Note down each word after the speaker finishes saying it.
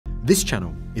This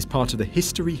channel is part of the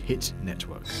History Hit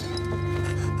network.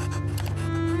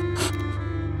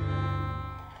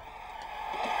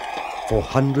 For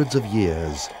hundreds of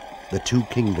years, the two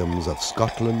kingdoms of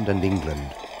Scotland and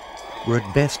England were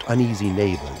at best uneasy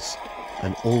neighbours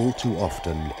and all too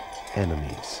often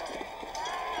enemies.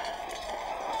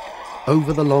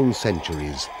 Over the long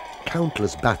centuries,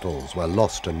 countless battles were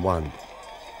lost and won.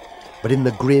 But in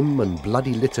the grim and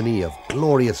bloody litany of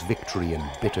glorious victory and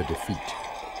bitter defeat,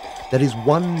 there is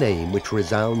one name which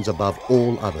resounds above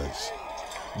all others,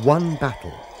 one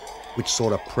battle which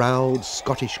saw a proud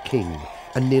Scottish king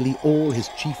and nearly all his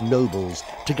chief nobles,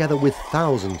 together with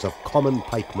thousands of common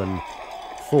pikemen,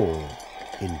 fall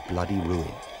in bloody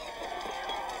ruin.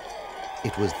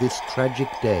 It was this tragic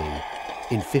day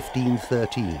in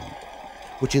 1513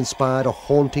 which inspired a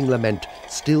haunting lament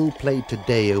still played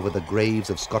today over the graves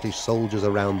of Scottish soldiers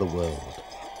around the world.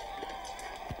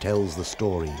 It tells the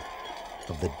story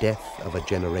of the death of a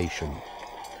generation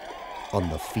on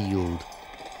the field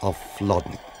of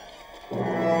Flodden.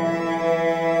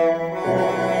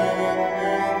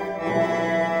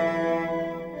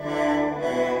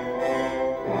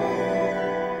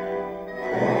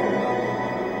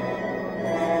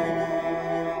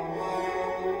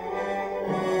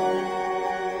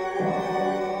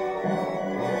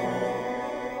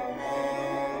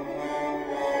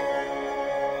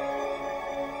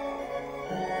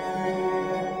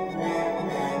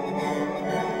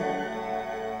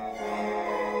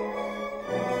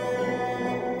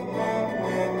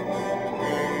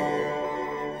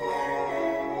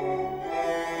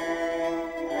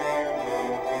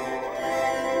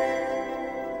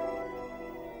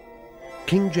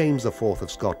 King James IV of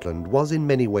Scotland was in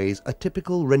many ways a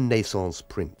typical Renaissance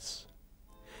prince.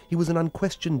 He was an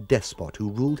unquestioned despot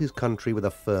who ruled his country with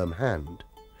a firm hand,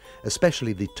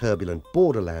 especially the turbulent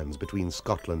borderlands between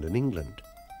Scotland and England.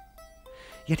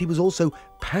 Yet he was also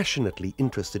passionately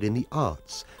interested in the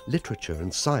arts, literature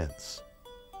and science.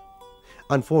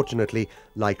 Unfortunately,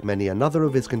 like many another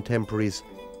of his contemporaries,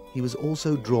 he was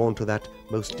also drawn to that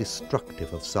most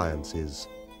destructive of sciences,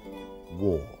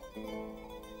 war.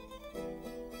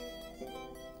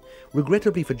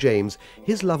 Regrettably for James,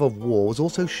 his love of war was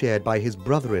also shared by his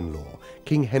brother-in-law,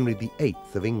 King Henry VIII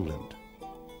of England.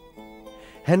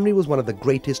 Henry was one of the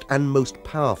greatest and most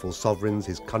powerful sovereigns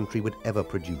his country would ever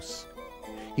produce.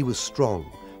 He was strong,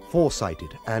 foresighted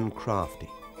and crafty.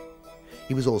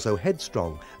 He was also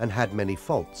headstrong and had many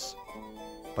faults,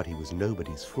 but he was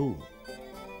nobody's fool.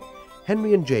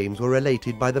 Henry and James were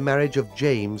related by the marriage of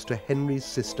James to Henry's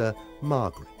sister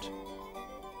Margaret.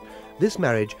 This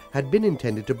marriage had been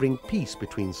intended to bring peace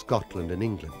between Scotland and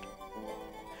England.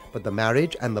 But the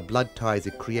marriage and the blood ties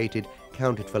it created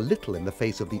counted for little in the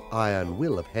face of the iron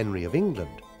will of Henry of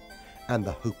England and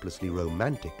the hopelessly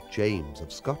romantic James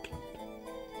of Scotland.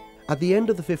 At the end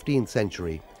of the 15th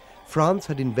century, France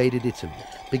had invaded Italy,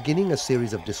 beginning a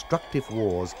series of destructive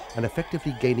wars and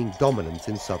effectively gaining dominance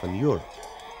in southern Europe.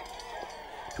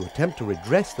 To attempt to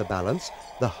redress the balance,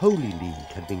 the Holy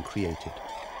League had been created.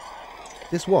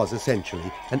 This was essentially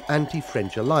an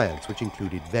anti-French alliance which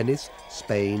included Venice,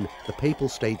 Spain, the Papal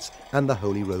States and the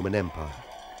Holy Roman Empire.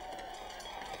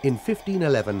 In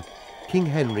 1511, King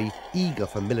Henry, eager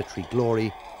for military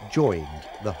glory, joined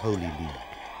the Holy League.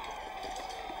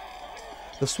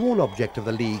 The sworn object of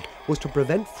the League was to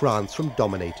prevent France from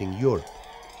dominating Europe.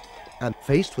 And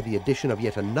faced with the addition of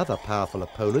yet another powerful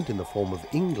opponent in the form of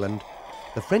England,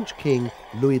 the French King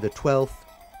Louis XII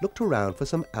looked around for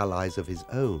some allies of his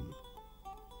own.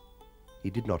 He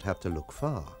did not have to look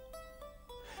far.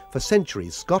 For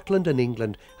centuries, Scotland and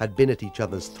England had been at each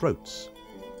other's throats.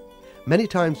 Many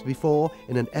times before,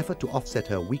 in an effort to offset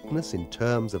her weakness in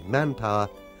terms of manpower,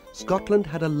 Scotland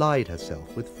had allied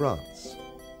herself with France.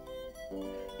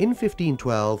 In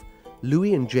 1512,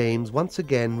 Louis and James once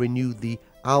again renewed the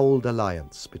Auld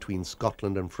Alliance between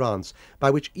Scotland and France, by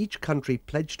which each country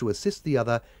pledged to assist the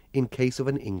other in case of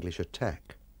an English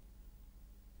attack.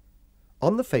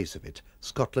 On the face of it,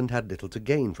 Scotland had little to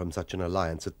gain from such an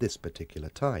alliance at this particular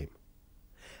time.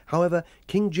 However,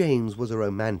 King James was a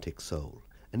romantic soul,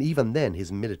 and even then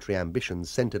his military ambitions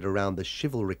centred around the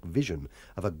chivalric vision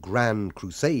of a grand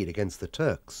crusade against the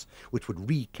Turks, which would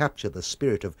recapture the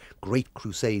spirit of great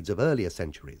crusades of earlier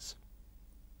centuries.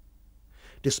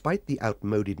 Despite the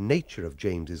outmoded nature of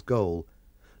James's goal,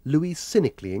 Louis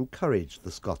cynically encouraged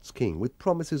the Scots king with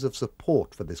promises of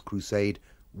support for this crusade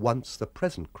once the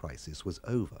present crisis was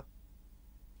over.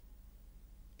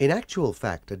 In actual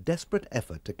fact, a desperate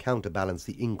effort to counterbalance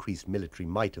the increased military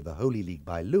might of the Holy League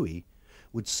by Louis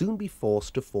would soon be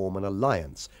forced to form an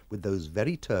alliance with those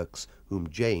very Turks whom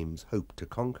James hoped to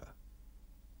conquer.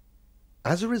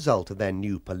 As a result of their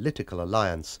new political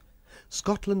alliance,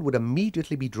 Scotland would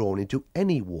immediately be drawn into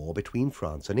any war between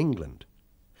France and England.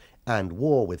 And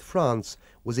war with France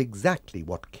was exactly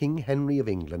what King Henry of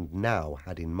England now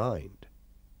had in mind.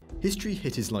 History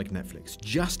Hit is like Netflix,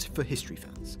 just for history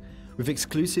fans, with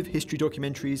exclusive history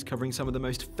documentaries covering some of the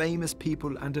most famous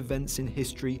people and events in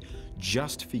history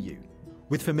just for you.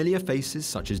 With familiar faces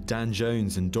such as Dan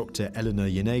Jones and Dr. Eleanor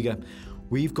Janega,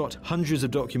 we've got hundreds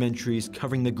of documentaries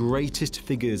covering the greatest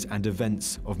figures and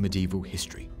events of medieval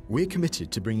history. We're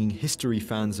committed to bringing history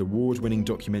fans award-winning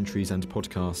documentaries and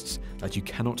podcasts that you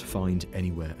cannot find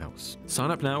anywhere else.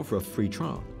 Sign up now for a free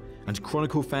trial, and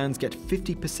Chronicle fans get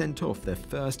 50% off their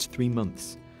first 3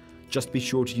 months. Just be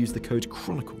sure to use the code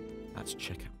Chronicle at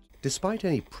checkout. Despite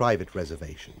any private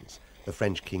reservations the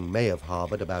French king may have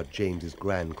harboured about James's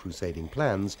grand crusading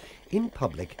plans, in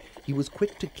public he was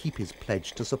quick to keep his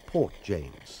pledge to support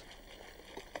James.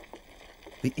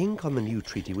 The ink on the new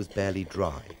treaty was barely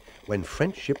dry when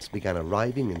French ships began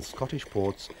arriving in Scottish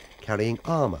ports carrying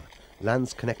armour,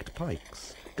 lance-connect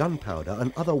pikes, gunpowder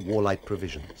and other warlike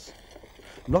provisions.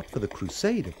 Not for the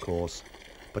crusade, of course,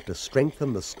 but to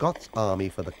strengthen the Scots army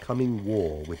for the coming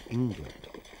war with England.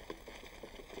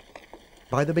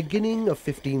 By the beginning of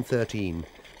 1513,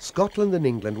 Scotland and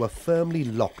England were firmly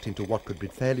locked into what could be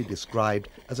fairly described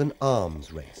as an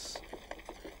arms race.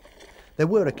 There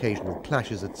were occasional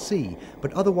clashes at sea,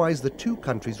 but otherwise the two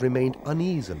countries remained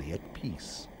uneasily at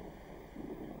peace.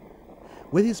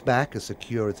 With his back as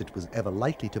secure as it was ever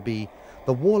likely to be,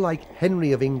 the warlike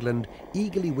Henry of England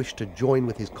eagerly wished to join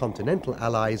with his continental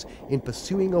allies in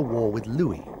pursuing a war with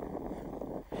Louis.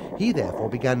 He therefore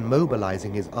began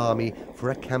mobilizing his army for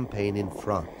a campaign in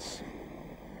France.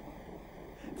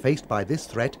 Faced by this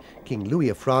threat, King Louis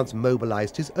of France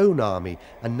mobilized his own army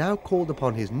and now called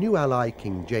upon his new ally,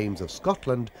 King James of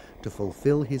Scotland, to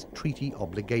fulfill his treaty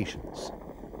obligations.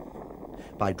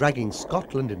 By dragging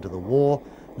Scotland into the war,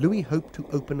 Louis hoped to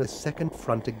open a second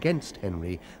front against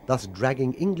Henry, thus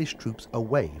dragging English troops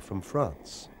away from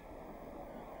France.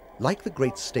 Like the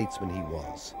great statesman he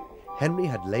was, Henry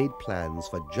had laid plans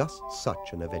for just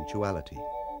such an eventuality.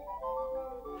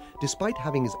 Despite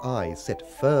having his eyes set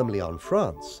firmly on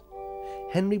France,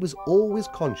 Henry was always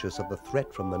conscious of the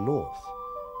threat from the north.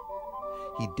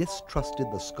 He distrusted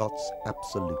the Scots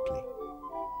absolutely.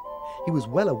 He was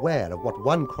well aware of what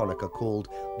one chronicler called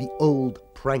the old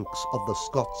pranks of the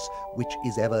Scots, which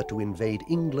is ever to invade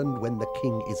England when the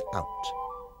king is out.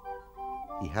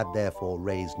 He had therefore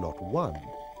raised not one,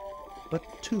 but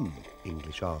 2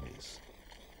 English armies.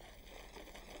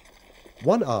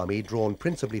 One army, drawn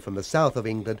principally from the south of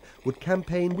England, would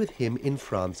campaign with him in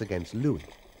France against Louis.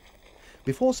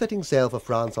 Before setting sail for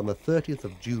France on the 30th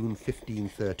of June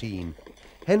 1513,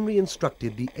 Henry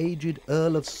instructed the aged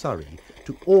Earl of Surrey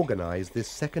to organise this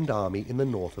second army in the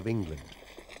north of England.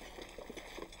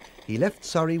 He left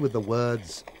Surrey with the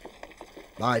words,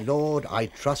 "My lord, I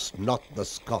trust not the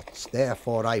Scots,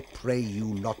 therefore I pray you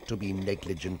not to be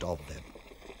negligent of them."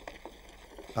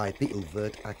 By the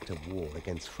overt act of war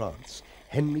against France,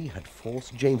 Henry had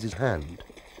forced James's hand.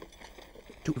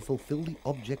 To fulfill the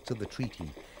objects of the treaty,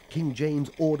 King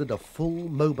James ordered a full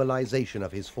mobilization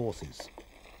of his forces.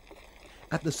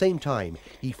 At the same time,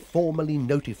 he formally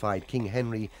notified King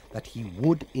Henry that he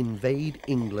would invade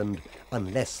England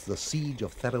unless the siege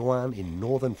of Therouanne in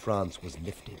northern France was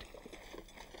lifted.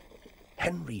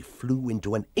 Henry flew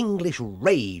into an English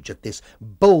rage at this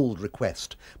bold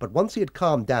request, but once he had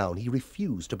calmed down, he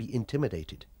refused to be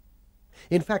intimidated.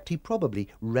 In fact, he probably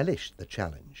relished the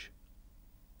challenge.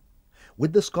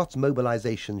 With the Scots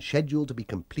mobilization scheduled to be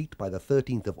complete by the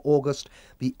 13th of August,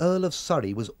 the Earl of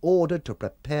Surrey was ordered to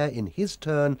prepare in his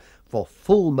turn for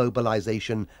full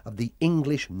mobilization of the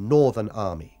English Northern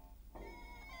Army.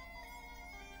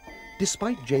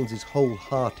 Despite James's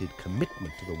wholehearted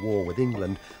commitment to the war with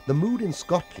England, the mood in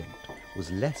Scotland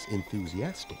was less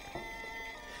enthusiastic.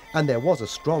 And there was a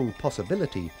strong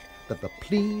possibility that the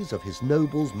pleas of his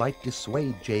nobles might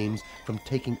dissuade James from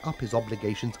taking up his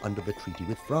obligations under the treaty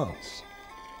with France.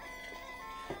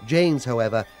 James,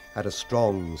 however, had a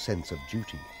strong sense of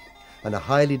duty and a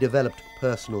highly developed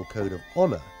personal code of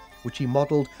honour, which he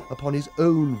modelled upon his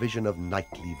own vision of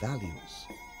knightly values.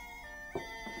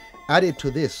 Added to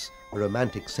this, a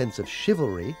romantic sense of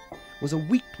chivalry was a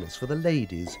weakness for the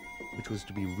ladies, which was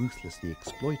to be ruthlessly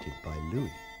exploited by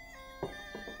Louis.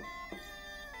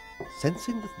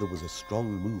 Sensing that there was a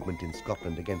strong movement in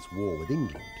Scotland against war with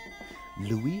England,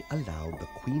 Louis allowed the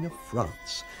Queen of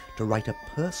France to write a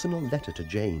personal letter to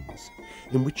James,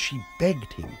 in which she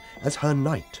begged him, as her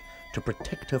knight, to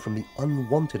protect her from the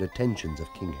unwanted attentions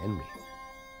of King Henry.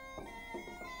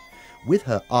 With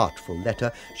her artful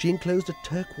letter, she enclosed a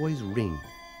turquoise ring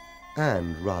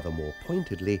and, rather more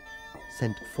pointedly,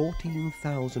 sent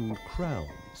 14,000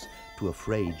 crowns to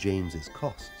affray James's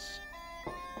costs.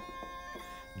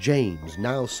 James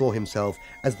now saw himself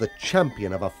as the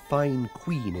champion of a fine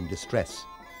queen in distress.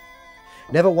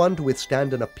 Never one to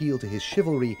withstand an appeal to his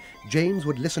chivalry, James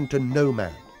would listen to no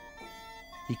man.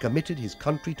 He committed his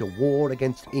country to war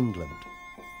against England.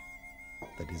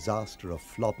 The disaster of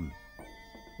Flodden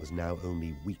was now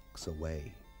only weeks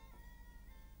away.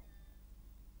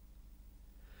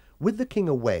 With the king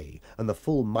away and the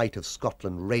full might of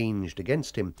Scotland ranged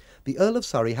against him, the Earl of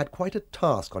Surrey had quite a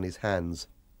task on his hands.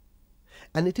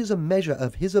 And it is a measure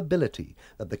of his ability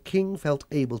that the king felt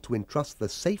able to entrust the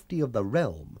safety of the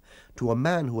realm to a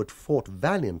man who had fought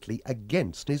valiantly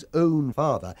against his own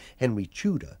father, Henry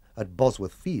Tudor, at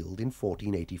Bosworth Field in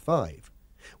 1485,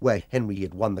 where Henry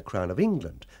had won the crown of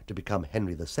England to become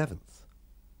Henry VII.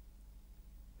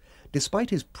 Despite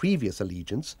his previous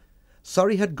allegiance,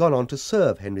 Surrey had gone on to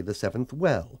serve Henry VII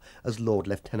well as Lord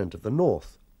Lieutenant of the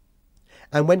North.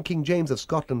 And when King James of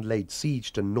Scotland laid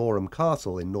siege to Norham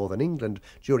Castle in northern England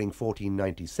during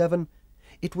 1497,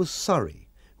 it was Surrey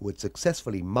who had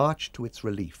successfully marched to its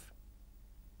relief.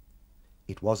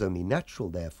 It was only natural,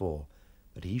 therefore,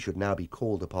 that he should now be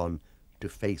called upon to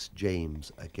face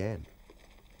James again.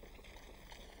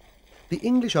 The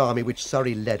English army which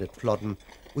Surrey led at Flodden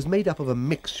was made up of a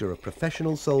mixture of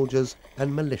professional soldiers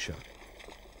and militia.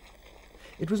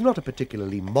 It was not a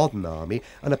particularly modern army,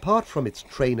 and apart from its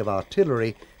train of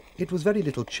artillery, it was very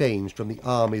little changed from the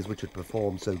armies which had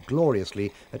performed so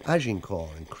gloriously at Agincourt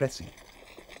and Crécy.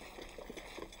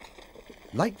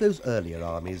 Like those earlier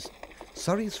armies,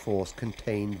 Surrey's force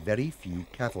contained very few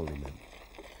cavalrymen.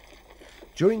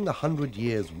 During the 100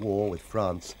 Years' War with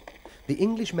France, the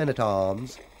English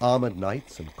men-at-arms, armoured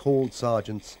knights and called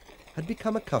sergeants had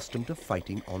become accustomed to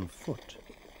fighting on foot.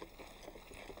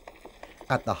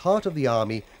 At the heart of the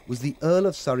army was the Earl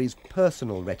of Surrey's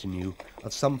personal retinue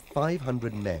of some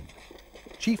 500 men,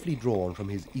 chiefly drawn from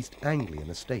his East Anglian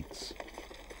estates.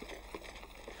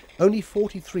 Only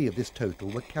 43 of this total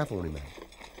were cavalrymen,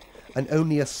 and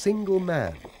only a single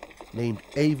man, named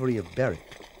Avery of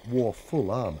Berwick, wore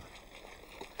full armour.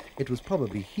 It was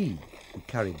probably he who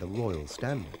carried the royal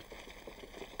standard.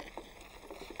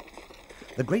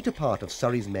 The greater part of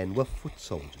Surrey's men were foot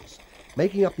soldiers,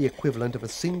 making up the equivalent of a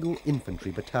single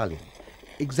infantry battalion,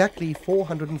 exactly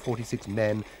 446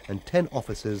 men and 10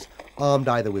 officers armed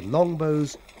either with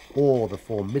longbows or the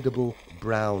formidable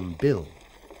brown bill,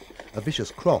 a vicious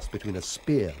cross between a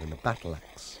spear and a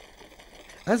battle-axe.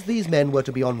 As these men were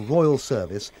to be on royal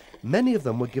service, many of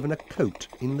them were given a coat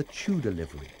in the Tudor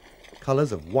livery,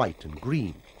 colours of white and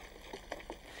green.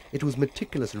 It was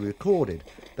meticulously recorded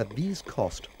that these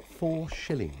cost 4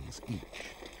 shillings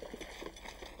each.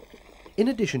 In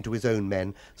addition to his own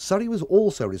men, Surrey was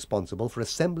also responsible for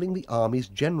assembling the army's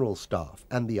general staff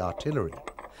and the artillery,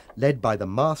 led by the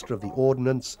Master of the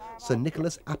Ordnance, Sir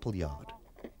Nicholas Appleyard.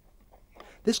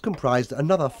 This comprised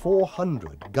another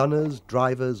 400 gunners,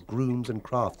 drivers, grooms and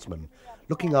craftsmen,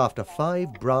 looking after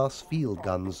 5 brass field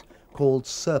guns called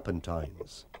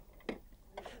serpentines.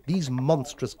 These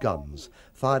monstrous guns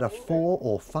fired a 4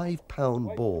 or 5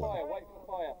 pound ball.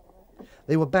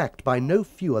 They were backed by no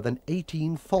fewer than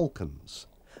 18 falcons,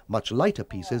 much lighter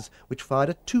pieces which fired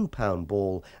a 2 pound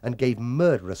ball and gave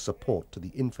murderous support to the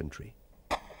infantry.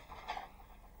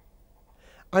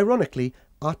 Ironically,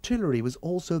 artillery was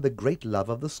also the great love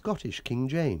of the Scottish King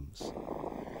James,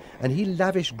 and he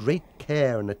lavished great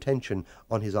care and attention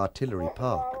on his artillery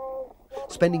park,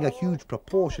 spending a huge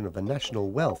proportion of the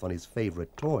national wealth on his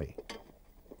favourite toy.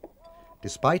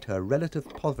 Despite her relative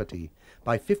poverty,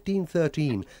 by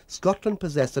 1513 Scotland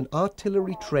possessed an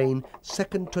artillery train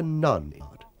second to none.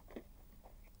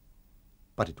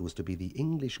 But it was to be the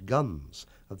English guns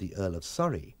of the Earl of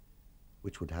Surrey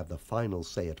which would have the final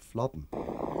say at Flodden.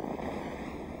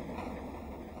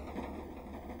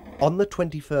 On the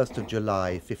 21st of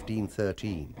July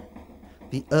 1513,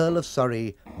 the Earl of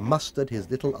Surrey mustered his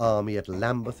little army at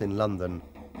Lambeth in London,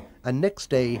 and next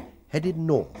day headed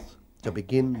north to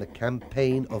begin the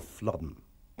campaign of Flodden.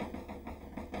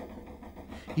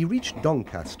 He reached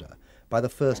Doncaster by the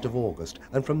 1st of August,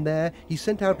 and from there he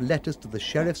sent out letters to the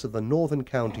sheriffs of the northern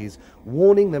counties,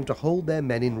 warning them to hold their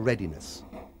men in readiness.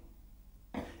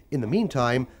 In the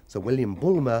meantime, Sir William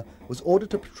Bulmer was ordered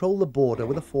to patrol the border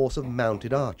with a force of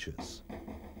mounted archers.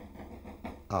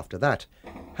 After that,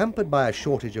 hampered by a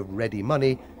shortage of ready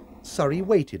money, Surrey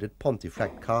waited at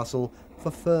Pontefract Castle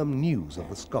for firm news of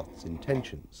the Scots'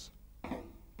 intentions.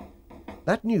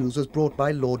 That news was brought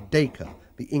by Lord Dacre,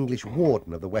 the English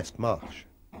warden of the West Marsh.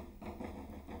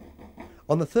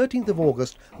 On the 13th of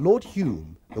August, Lord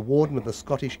Hume, the warden of the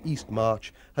Scottish East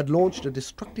March, had launched a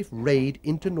destructive raid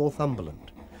into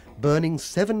Northumberland, burning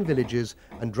 7 villages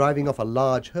and driving off a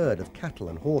large herd of cattle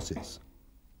and horses.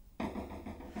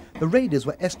 The raiders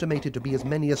were estimated to be as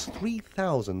many as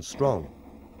 3,000 strong.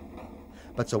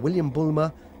 But Sir William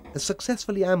Bulmer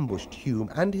successfully ambushed Hume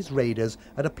and his raiders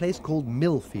at a place called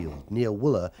Millfield near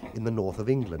Wooler in the north of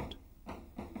England.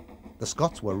 The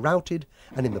Scots were routed,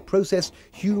 and in the process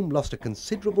Hume lost a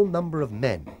considerable number of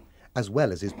men, as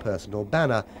well as his personal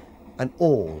banner and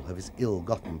all of his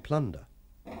ill-gotten plunder.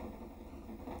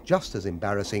 Just as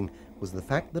embarrassing was the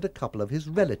fact that a couple of his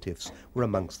relatives were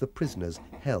amongst the prisoners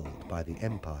held by the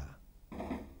Empire.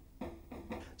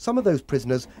 Some of those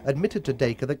prisoners admitted to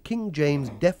Dacre that King James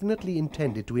definitely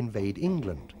intended to invade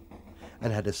England,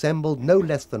 and had assembled no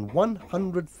less than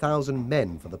 100,000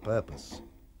 men for the purpose.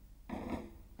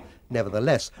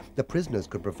 Nevertheless, the prisoners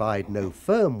could provide no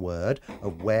firm word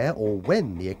of where or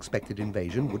when the expected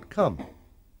invasion would come.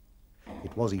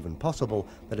 It was even possible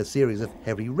that a series of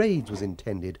heavy raids was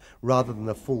intended rather than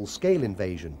a full-scale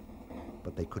invasion,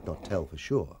 but they could not tell for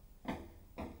sure.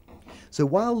 So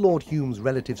while Lord Hume's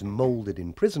relatives moulded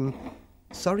in prison,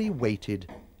 Surrey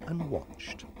waited and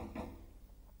watched.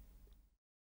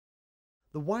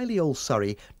 The wily old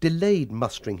Surrey delayed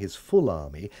mustering his full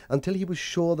army until he was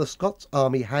sure the Scots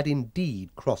army had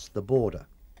indeed crossed the border.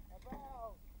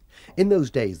 In those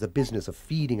days, the business of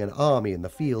feeding an army in the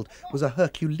field was a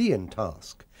Herculean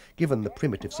task, given the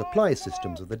primitive supply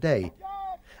systems of the day,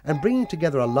 and bringing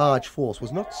together a large force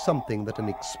was not something that an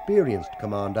experienced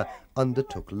commander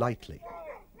undertook lightly.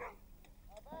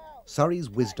 Surrey's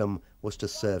wisdom was to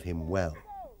serve him well.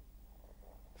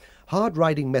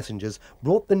 Hard-riding messengers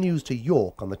brought the news to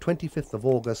York on the 25th of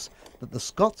August that the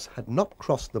Scots had not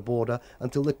crossed the border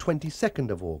until the 22nd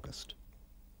of August.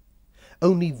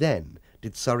 Only then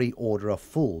did Surrey order a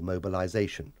full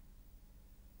mobilization.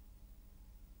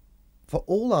 For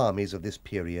all armies of this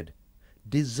period,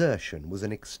 desertion was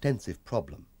an extensive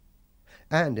problem,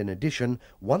 and in addition,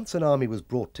 once an army was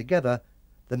brought together,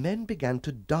 the men began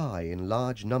to die in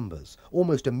large numbers,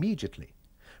 almost immediately,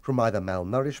 from either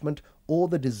malnourishment or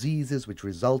the diseases which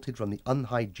resulted from the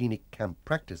unhygienic camp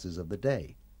practices of the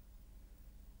day.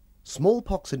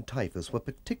 Smallpox and typhus were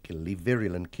particularly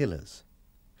virulent killers,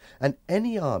 and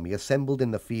any army assembled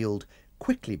in the field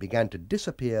quickly began to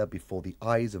disappear before the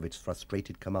eyes of its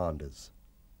frustrated commanders.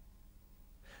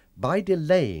 By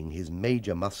delaying his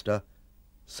major muster,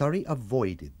 Surrey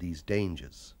avoided these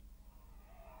dangers.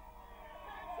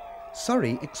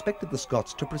 Surrey expected the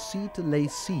Scots to proceed to lay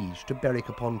siege to Berwick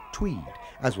upon Tweed,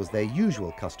 as was their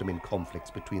usual custom in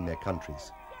conflicts between their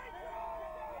countries.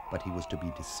 But he was to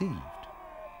be deceived.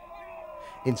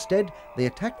 Instead, they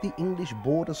attacked the English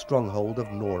border stronghold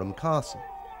of Norham Castle.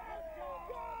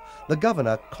 The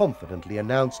governor confidently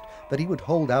announced that he would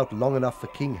hold out long enough for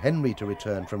King Henry to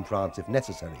return from France if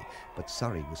necessary, but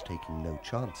Surrey was taking no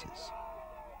chances.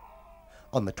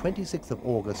 On the 26th of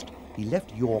August, he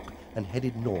left York and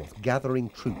headed north, gathering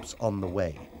troops on the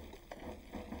way.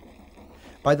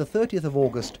 By the 30th of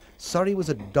August, Surrey was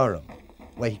at Durham,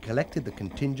 where he collected the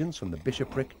contingents from the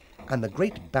bishopric and the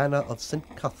great banner of St.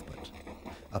 Cuthbert,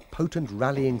 a potent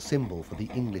rallying symbol for the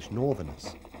English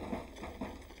northerners.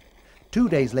 2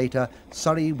 days later,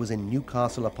 Surrey was in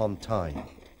Newcastle upon Tyne.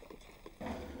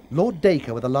 Lord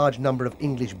Dacre, with a large number of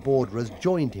English borderers,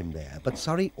 joined him there, but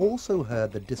Surrey also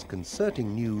heard the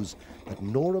disconcerting news that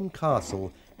Norham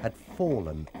Castle had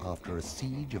fallen after a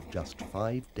siege of just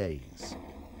 5 days.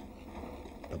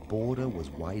 The border was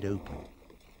wide open,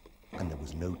 and there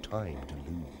was no time to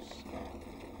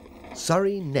lose.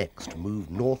 Surrey next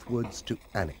moved northwards to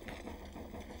Alnwick.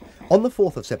 On the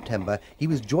 4th of September, he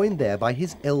was joined there by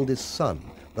his eldest son,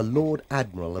 the Lord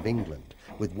Admiral of England,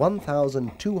 with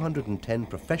 1,210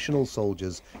 professional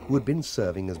soldiers who had been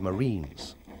serving as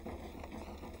Marines.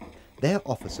 Their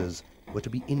officers were to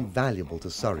be invaluable to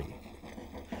Surrey,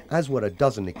 as were a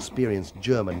dozen experienced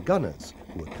German gunners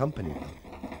who accompanied them.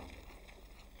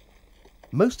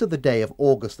 Most of the day of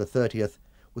August the 30th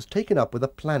was taken up with a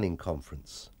planning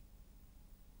conference.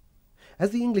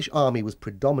 As the English army was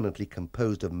predominantly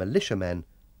composed of militiamen,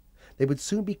 they would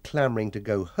soon be clamouring to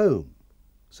go home,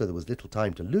 so there was little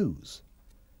time to lose.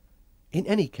 In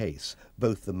any case,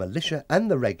 both the militia and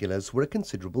the regulars were a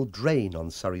considerable drain on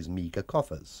Surrey's meagre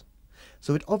coffers,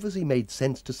 so it obviously made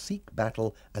sense to seek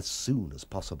battle as soon as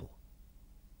possible.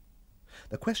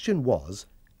 The question was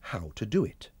how to do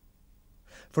it.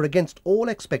 For against all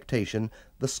expectation,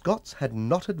 the Scots had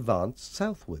not advanced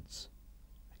southwards.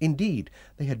 Indeed,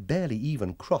 they had barely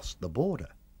even crossed the border.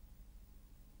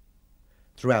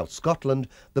 Throughout Scotland,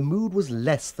 the mood was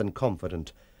less than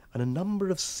confident, and a number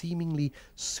of seemingly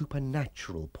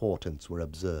supernatural portents were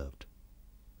observed,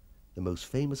 the most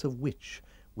famous of which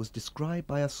was described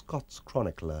by a Scots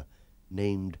chronicler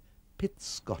named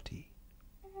Pitscotty.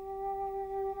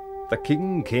 The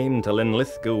king came to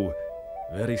Linlithgow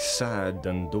very sad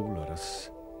and dolorous,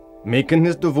 making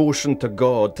his devotion to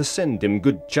God to send him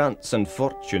good chance and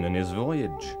fortune in his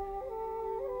voyage.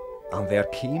 And there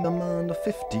came a man of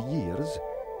 50 years,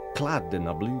 clad in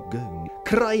a blue gown,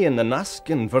 crying and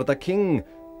asking for the king,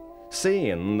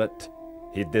 saying that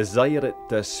he desired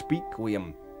to speak with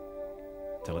him.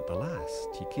 Till at the last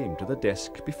he came to the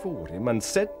desk before him and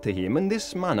said to him in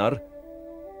this manner,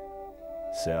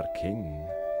 Sir King,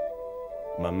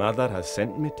 my mother has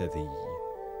sent me to thee,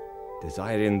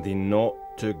 desiring thee not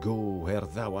to go where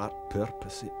thou art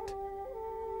purposed.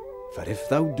 For if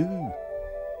thou do,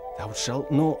 thou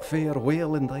shalt not fare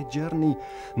well in thy journey,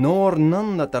 nor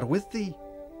none that are with thee.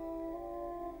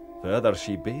 Further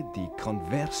she bade thee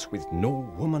converse with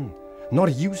no woman, nor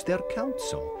use their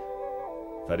counsel.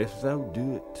 For if thou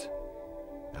do it,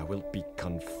 thou wilt be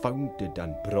confounded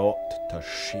and brought to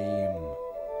shame.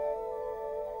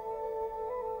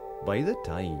 By the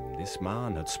time this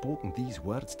man had spoken these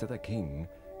words to the king,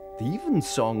 the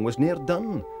evensong was near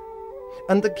done,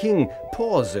 and the king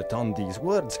paused on these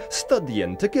words,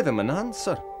 studying to give him an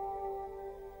answer.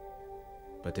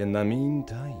 But in the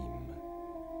meantime,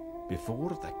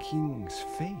 before the king's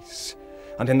face,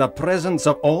 and in the presence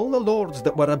of all the lords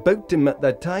that were about him at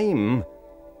the time,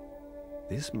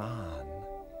 this man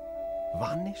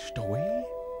vanished away,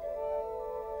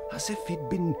 as if he'd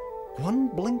been one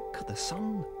blink of the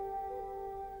sun,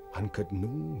 and could no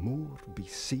more be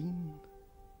seen.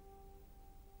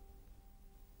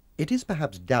 It is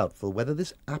perhaps doubtful whether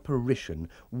this apparition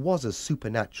was as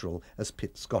supernatural as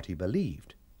Pitscotty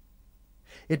believed.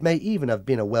 It may even have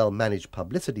been a well-managed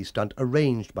publicity stunt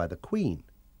arranged by the Queen.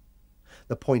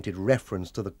 The pointed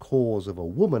reference to the cause of a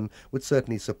woman would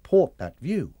certainly support that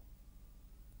view.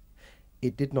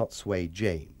 It did not sway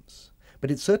James,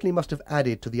 but it certainly must have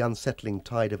added to the unsettling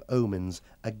tide of omens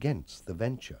against the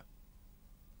venture.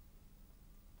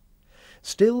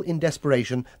 Still in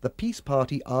desperation, the peace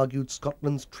party argued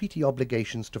Scotland's treaty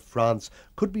obligations to France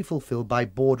could be fulfilled by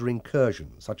border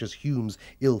incursions, such as Hume's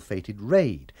ill-fated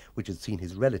raid, which had seen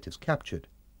his relatives captured.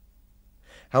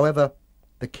 However,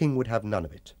 the king would have none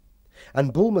of it,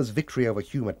 and Bulmer's victory over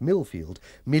Hume at Millfield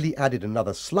merely added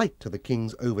another slight to the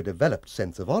king's overdeveloped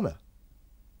sense of honour.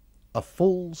 A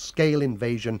full-scale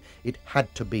invasion it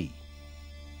had to be,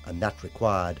 and that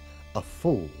required a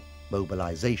full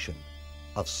mobilisation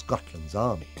of Scotland's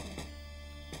army.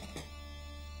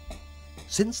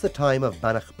 Since the time of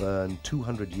Bannockburn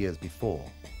 200 years before,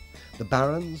 the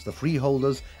barons, the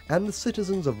freeholders and the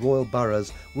citizens of royal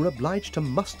boroughs were obliged to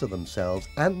muster themselves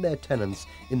and their tenants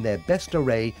in their best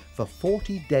array for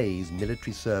 40 days'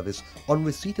 military service on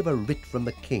receipt of a writ from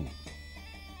the king.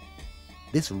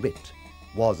 This writ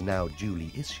was now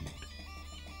duly issued.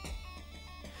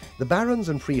 The barons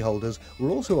and freeholders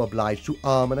were also obliged to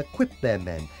arm and equip their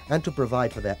men and to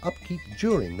provide for their upkeep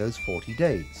during those 40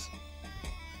 days.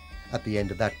 At the end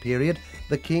of that period,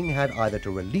 the king had either to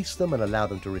release them and allow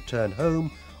them to return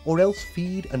home, or else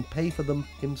feed and pay for them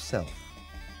himself.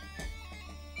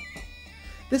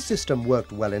 This system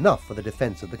worked well enough for the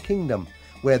defence of the kingdom,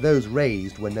 where those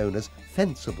raised were known as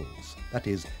fencibles, that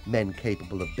is, men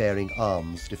capable of bearing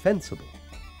arms defensible.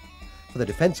 For the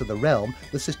defence of the realm,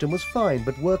 the system was fine,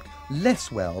 but worked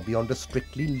less well beyond a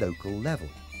strictly local level.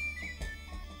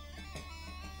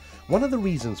 One of the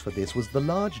reasons for this was the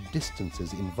large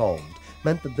distances involved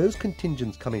meant that those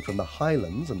contingents coming from the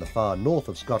Highlands and the far north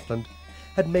of Scotland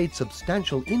had made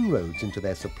substantial inroads into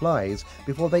their supplies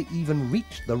before they even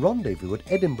reached the rendezvous at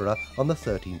Edinburgh on the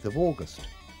 13th of August.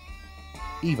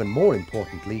 Even more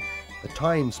importantly, the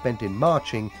time spent in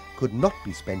marching could not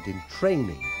be spent in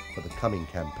training for the coming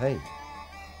campaign.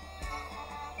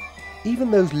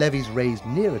 Even those levies raised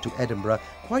nearer to Edinburgh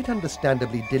quite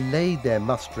understandably delayed their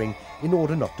mustering in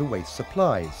order not to waste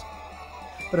supplies.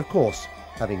 But of course,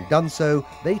 having done so,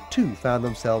 they too found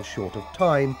themselves short of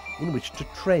time in which to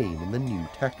train in the new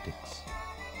tactics.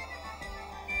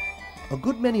 A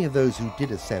good many of those who did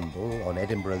assemble on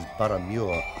Edinburgh's Borough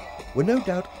Muir were no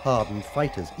doubt hardened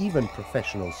fighters, even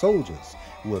professional soldiers,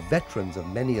 who were veterans of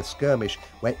many a skirmish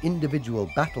where individual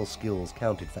battle skills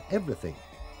counted for everything.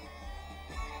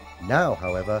 Now,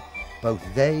 however, both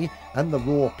they and the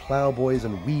raw ploughboys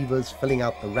and weavers filling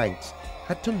out the ranks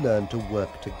had to learn to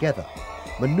work together,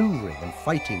 manoeuvring and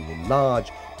fighting in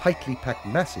large, tightly packed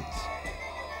masses.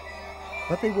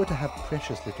 But they were to have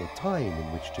precious little time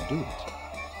in which to do it.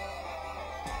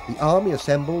 The army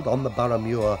assembled on the Borough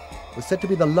Muir was said to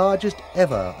be the largest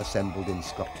ever assembled in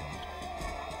Scotland.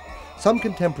 Some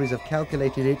contemporaries have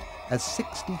calculated it as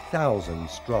 60,000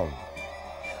 strong,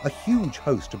 a huge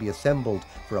host to be assembled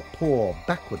for a poor,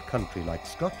 backward country like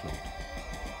Scotland.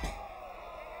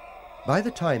 By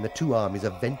the time the two armies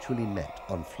eventually met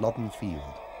on Flodden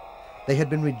Field, they had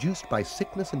been reduced by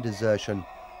sickness and desertion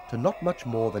to not much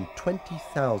more than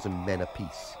 20,000 men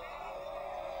apiece.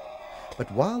 But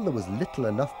while there was little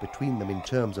enough between them in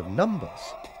terms of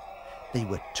numbers, they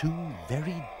were two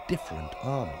very different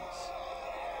armies.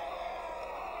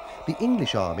 The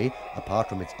English army, apart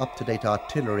from its up-to-date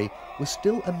artillery, was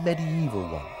still a medieval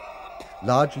one,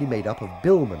 largely made up of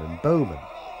billmen and bowmen.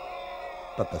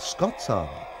 But the Scots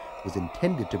army was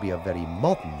intended to be a very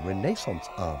modern Renaissance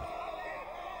army.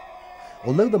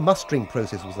 Although the mustering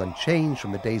process was unchanged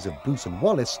from the days of Bruce and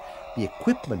Wallace, the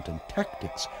equipment and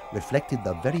tactics reflected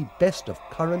the very best of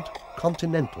current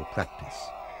continental practice.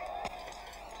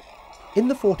 In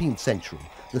the 14th century,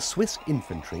 the Swiss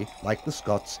infantry, like the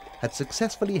Scots, had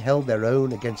successfully held their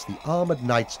own against the armoured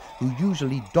knights who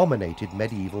usually dominated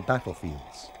medieval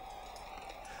battlefields.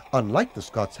 Unlike the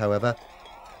Scots, however,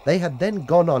 they had then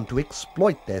gone on to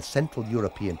exploit their Central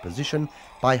European position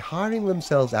by hiring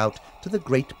themselves out to the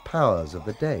great powers of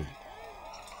the day.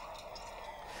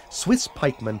 Swiss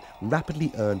pikemen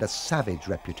rapidly earned a savage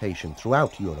reputation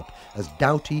throughout Europe as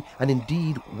doughty and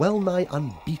indeed well-nigh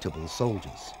unbeatable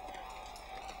soldiers.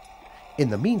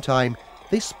 In the meantime,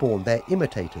 they spawned their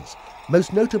imitators,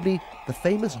 most notably the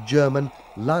famous German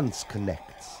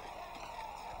Landsknechts,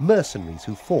 mercenaries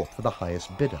who fought for the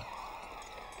highest bidder.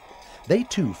 They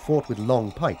too fought with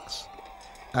long pikes,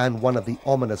 and one of the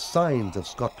ominous signs of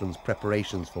Scotland's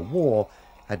preparations for war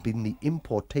had been the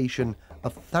importation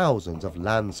of thousands of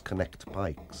Landsknecht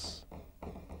pikes.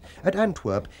 At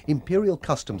Antwerp, imperial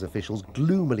customs officials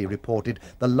gloomily reported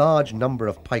the large number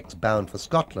of pikes bound for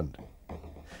Scotland.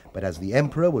 But as the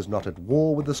emperor was not at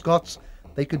war with the Scots,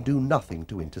 they could do nothing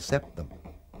to intercept them.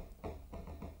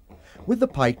 With the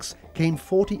pikes came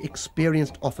 40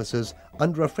 experienced officers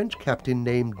under a French captain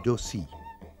named Dossy.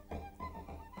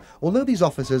 Although these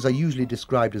officers are usually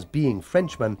described as being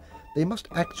Frenchmen, they must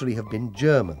actually have been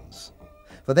Germans,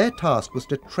 for their task was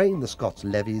to train the Scots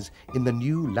levies in the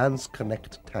new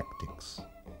Landsknecht tactics.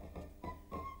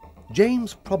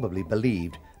 James probably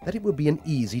believed that it would be an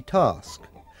easy task,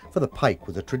 for the pike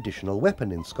was a traditional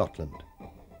weapon in Scotland.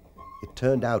 It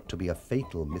turned out to be a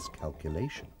fatal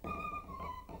miscalculation.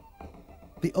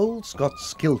 The old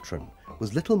Scots schiltron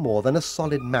was little more than a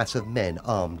solid mass of men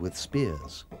armed with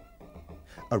spears.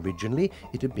 Originally,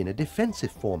 it had been a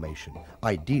defensive formation,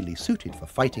 ideally suited for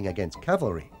fighting against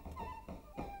cavalry.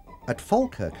 At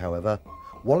Falkirk, however,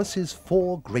 Wallace's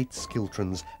 4 great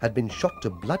schiltrons had been shot to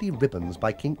bloody ribbons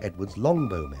by King Edward's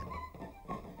longbowmen.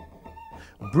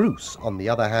 Bruce, on the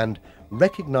other hand,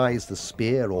 recognised the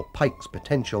spear or pike's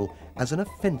potential as an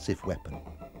offensive weapon,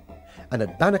 and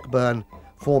at Bannockburn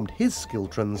formed his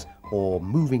schiltrons, or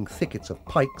moving thickets of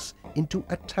pikes, into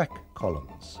attack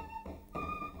columns.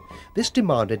 This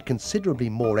demanded considerably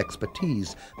more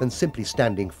expertise than simply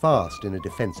standing fast in a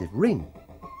defensive ring.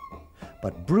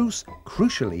 But Bruce,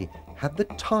 crucially, had the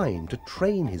time to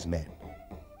train his men.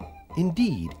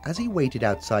 Indeed, as he waited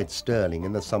outside Stirling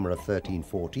in the summer of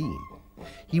 1314,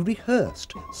 he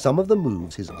rehearsed some of the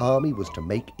moves his army was to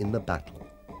make in the battle.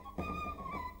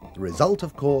 The result,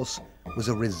 of course, was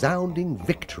a resounding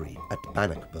victory at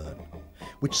Bannockburn,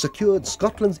 which secured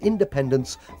Scotland's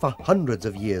independence for hundreds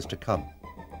of years to come.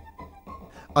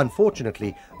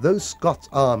 Unfortunately, those Scots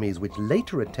armies which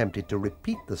later attempted to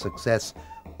repeat the success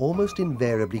almost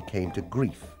invariably came to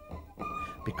grief,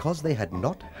 because they had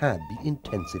not had the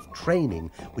intensive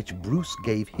training which Bruce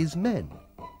gave his men,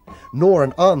 nor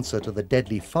an answer to the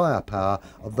deadly firepower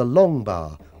of the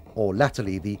longbar, or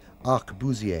latterly the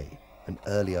arquebusier, an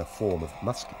earlier form of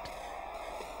musket.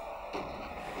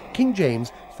 King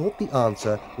James thought the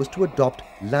answer was to adopt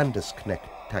Landesknecht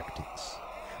tactics,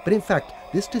 but in fact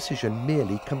this decision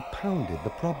merely compounded the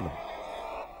problem.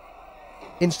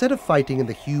 Instead of fighting in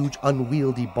the huge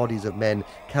unwieldy bodies of men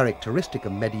characteristic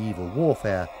of medieval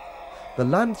warfare, the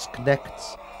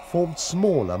Landsknechts formed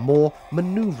smaller, more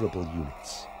manoeuvrable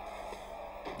units.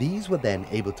 These were then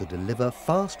able to deliver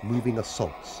fast-moving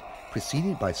assaults,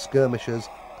 preceded by skirmishers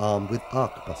armed with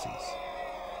arquebuses.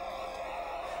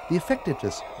 The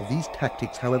effectiveness of these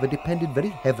tactics, however, depended very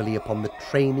heavily upon the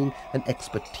training and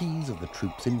expertise of the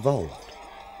troops involved.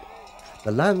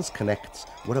 The Landsknechts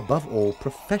were above all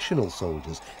professional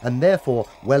soldiers, and therefore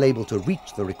well able to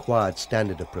reach the required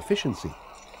standard of proficiency.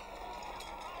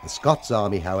 The Scots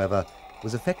army, however,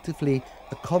 was effectively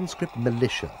a conscript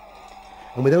militia,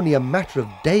 and with only a matter of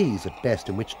days at best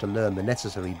in which to learn the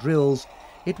necessary drills,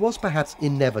 it was perhaps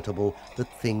inevitable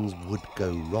that things would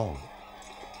go wrong.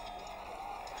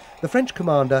 The French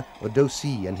commander,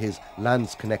 Audocy, and his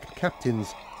Landsknecht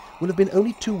captains will have been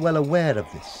only too well aware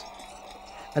of this,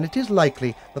 and it is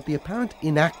likely that the apparent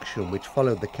inaction which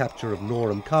followed the capture of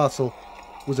Norham Castle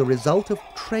was a result of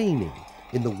training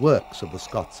in the works of the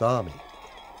Scots army.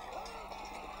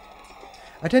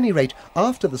 At any rate,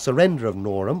 after the surrender of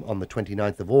Norham on the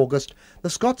 29th of August, the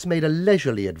Scots made a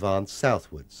leisurely advance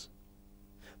southwards.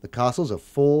 The castles of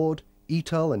Ford,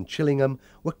 Etal and Chillingham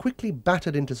were quickly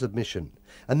battered into submission,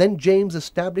 and then James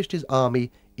established his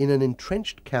army in an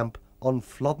entrenched camp on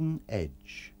Flodden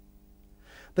Edge.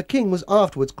 The king was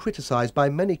afterwards criticised by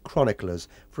many chroniclers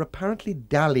for apparently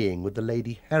dallying with the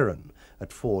Lady Heron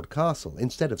at Ford Castle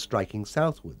instead of striking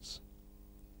southwards.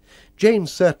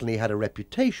 James certainly had a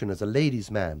reputation as a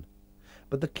ladies' man,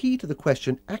 but the key to the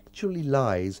question actually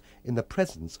lies in the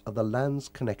presence of the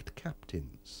Landsknecht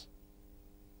captains.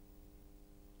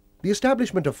 The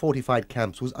establishment of fortified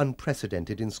camps was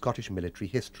unprecedented in Scottish military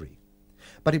history,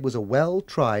 but it was a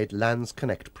well-tried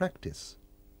Landsknecht practice.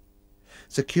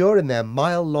 Secure in their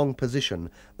mile-long position,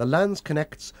 the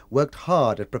Landsknechts worked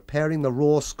hard at preparing the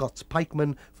raw Scots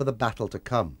pikemen for the battle to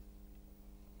come.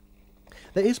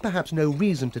 There is perhaps no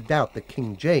reason to doubt that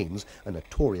King James, a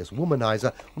notorious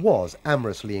womanizer, was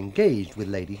amorously engaged with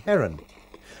Lady Heron,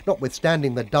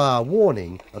 notwithstanding the dire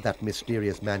warning of that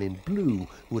mysterious man in blue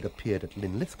who had appeared at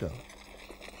Linlithgow.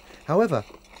 However,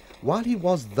 while he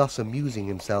was thus amusing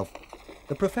himself,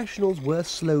 the professionals were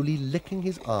slowly licking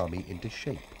his army into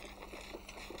shape.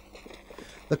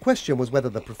 The question was whether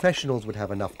the professionals would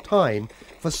have enough time,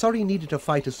 for Surrey needed to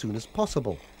fight as soon as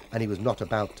possible, and he was not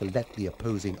about to let the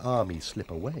opposing army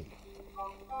slip away.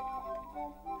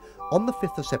 On the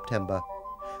 5th of September,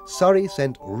 Surrey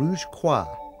sent Rouge Croix,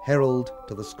 herald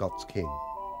to the Scots king.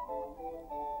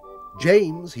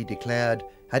 James, he declared,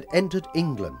 had entered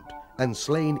England and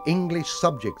slain English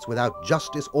subjects without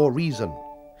justice or reason,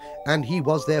 and he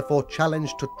was therefore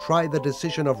challenged to try the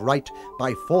decision of right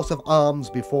by force of arms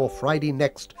before Friday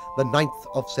next, the 9th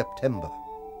of September.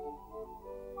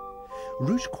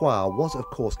 Rouge Croix was, of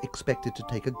course, expected to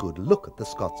take a good look at the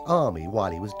Scots army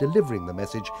while he was delivering the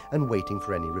message and waiting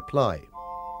for any reply.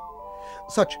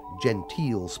 Such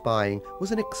genteel spying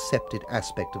was an accepted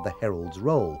aspect of the herald's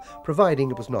role,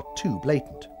 providing it was not too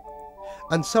blatant,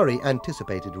 and Surrey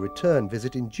anticipated a return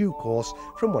visit in due course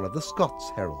from one of the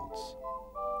Scots heralds.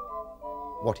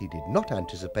 What he did not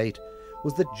anticipate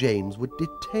was that James would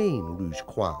detain Rouge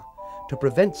Croix to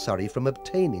prevent Surrey from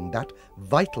obtaining that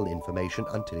vital information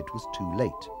until it was too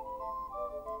late.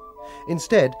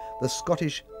 Instead, the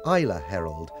Scottish Islay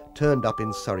herald turned up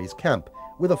in Surrey's camp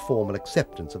with a formal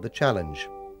acceptance of the challenge,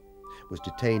 was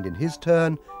detained in his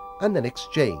turn, and then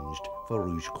exchanged for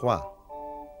Rouge Croix.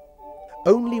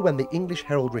 Only when the English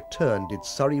herald returned did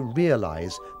Surrey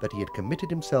realise that he had committed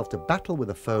himself to battle with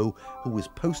a foe who was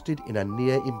posted in a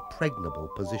near impregnable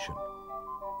position.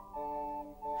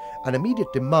 An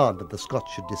immediate demand that the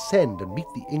Scots should descend and meet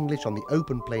the English on the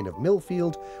open plain of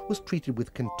Millfield was treated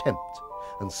with contempt,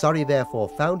 and Surrey therefore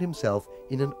found himself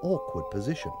in an awkward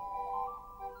position.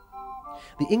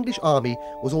 The English army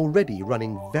was already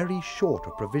running very short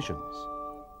of provisions.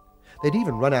 They'd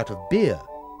even run out of beer,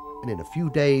 and in a few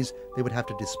days they would have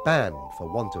to disband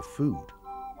for want of food.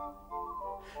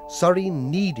 Surrey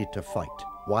needed to fight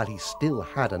while he still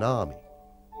had an army,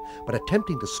 but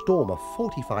attempting to storm a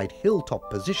fortified hilltop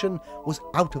position was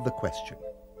out of the question.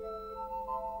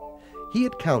 He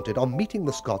had counted on meeting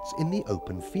the Scots in the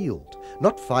open field,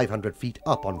 not 500 feet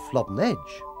up on Flodden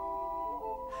Edge.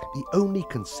 The only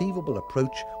conceivable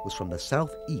approach was from the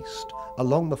southeast,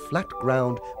 along the flat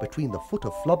ground between the foot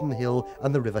of Flodden Hill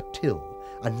and the River Till,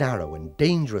 a narrow and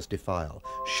dangerous defile,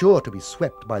 sure to be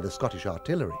swept by the Scottish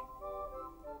artillery.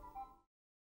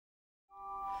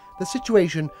 The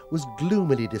situation was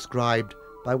gloomily described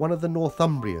by one of the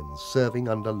Northumbrians serving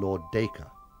under Lord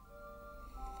Dacre.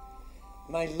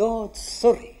 My Lord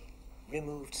Surrey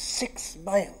removed 6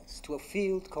 miles to a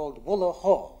field called Waller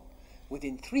Hall,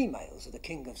 within 3 miles of the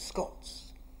King of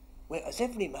Scots, where, as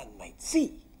every man might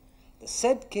see, the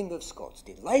said King of Scots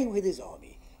did lie with his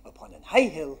army upon an high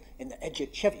hill in the edge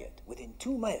of Cheviot, within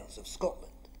 2 miles of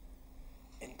Scotland,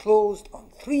 enclosed on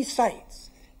 3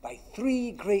 sides by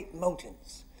 3 great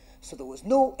mountains, so there was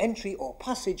no entry or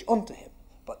passage unto him,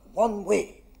 but one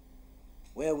way,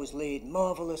 where was laid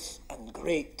marvellous and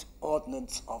great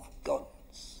ordnance of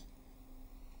guns.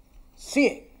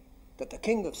 Seeing that the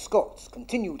King of Scots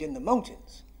continued in the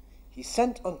mountains, he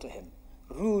sent unto him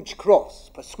Rouge Cross,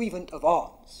 pursuivant of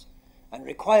arms, and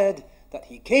required that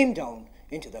he came down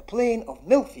into the plain of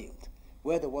Millfield,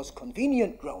 where there was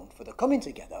convenient ground for the coming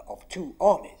together of two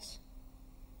armies,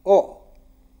 or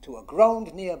to a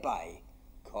ground nearby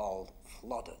called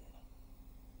Flodden.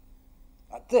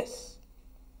 At this,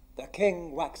 the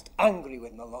king waxed angry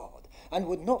with my lord, and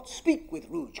would not speak with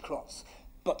Rouge Cross,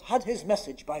 but had his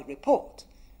message by report,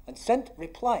 and sent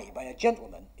reply by a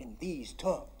gentleman in these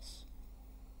terms: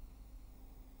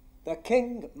 The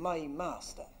king, my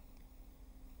master,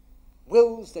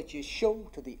 wills that ye show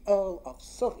to the Earl of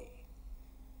Surrey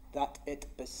that it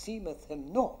beseemeth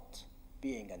him not,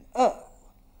 being an earl,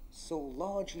 so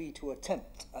largely to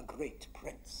attempt a great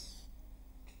prince.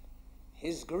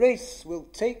 His grace will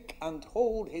take and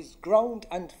hold his ground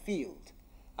and field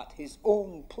at his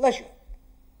own pleasure,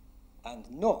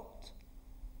 and not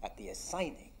at the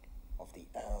assigning of the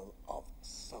Earl of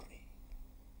Surrey.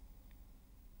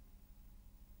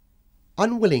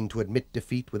 Unwilling to admit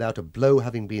defeat without a blow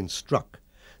having been struck,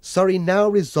 Surrey now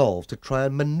resolved to try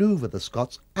and manoeuvre the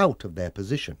Scots out of their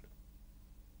position.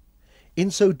 In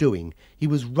so doing, he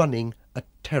was running a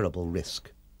terrible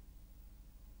risk.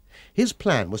 His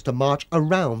plan was to march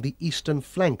around the eastern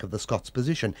flank of the Scots'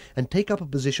 position and take up a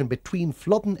position between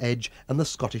Flodden Edge and the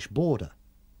Scottish border.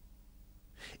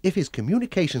 If his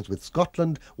communications with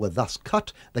Scotland were thus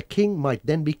cut, the king might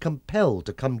then be compelled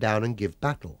to come down and give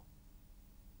battle.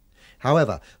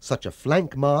 However, such a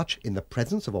flank march in the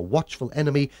presence of a watchful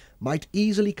enemy might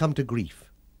easily come to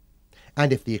grief,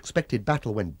 and if the expected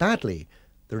battle went badly,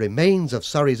 the remains of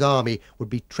Surrey's army would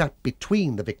be trapped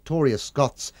between the victorious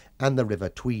Scots and the River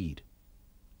Tweed.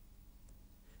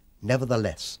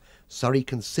 Nevertheless, Surrey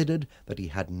considered that he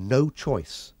had no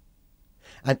choice,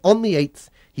 and on the 8th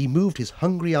he moved his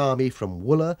hungry army from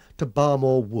Wooler to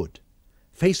Barmore Wood,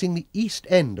 facing the east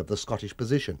end of the Scottish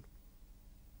position.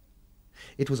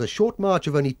 It was a short march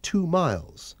of only 2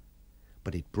 miles,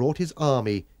 but it brought his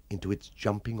army into its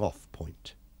jumping-off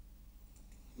point.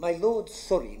 My Lord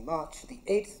Surrey marched the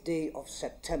 8th day of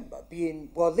September,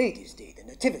 being Our Lady's Day, the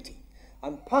Nativity,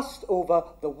 and passed over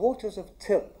the waters of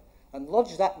Till, and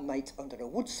lodged that night under a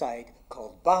woodside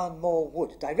called Barmore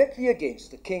Wood, directly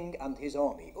against the king and his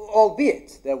army,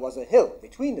 albeit there was a hill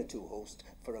between the two hosts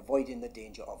for avoiding the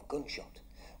danger of gunshot,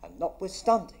 and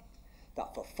notwithstanding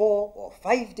that for 4 or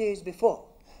 5 days before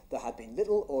there had been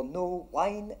little or no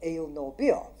wine, ale, nor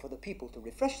beer for the people to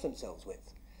refresh themselves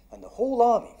with, and the whole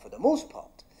army, for the most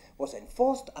part, was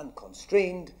enforced and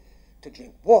constrained to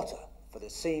drink water for the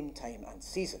same time and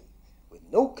season, with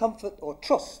no comfort or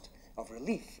trust of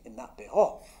relief in that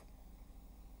behalf.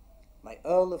 My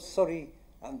Earl of Surrey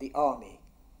and the army,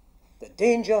 the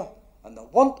danger and the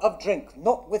want of drink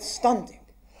notwithstanding,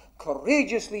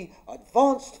 courageously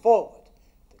advanced forward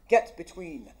to get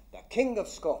between the King of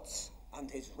Scots and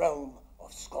his realm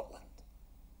of Scotland.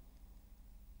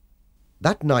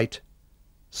 That night,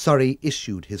 Surrey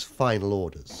issued his final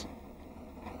orders.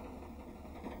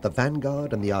 The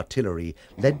vanguard and the artillery,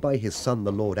 led by his son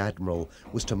the Lord Admiral,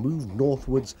 was to move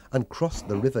northwards and cross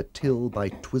the River Till by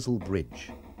Twizel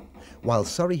Bridge, while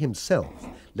Surrey himself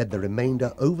led the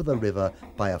remainder over the river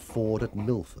by a ford at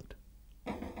Milford.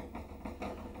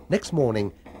 Next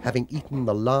morning, having eaten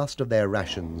the last of their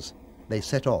rations, they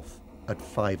set off at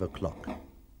 5 o'clock.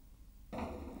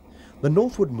 The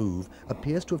northward move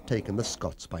appears to have taken the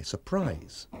Scots by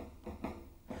surprise.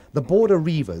 The border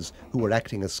reivers, who were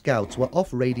acting as scouts, were off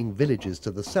raiding villages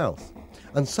to the south,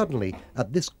 and suddenly,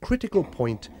 at this critical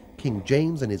point, King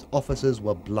James and his officers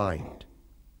were blind.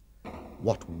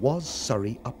 What was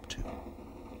Surrey up to?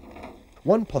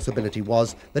 One possibility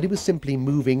was that he was simply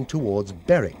moving towards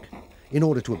Berwick in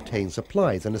order to obtain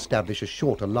supplies and establish a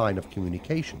shorter line of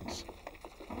communications.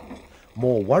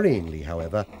 More worryingly,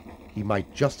 however, he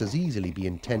might just as easily be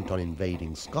intent on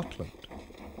invading Scotland.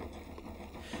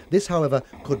 This, however,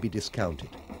 could be discounted.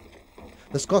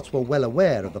 The Scots were well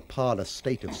aware of the parlous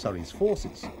state of Surrey's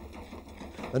forces.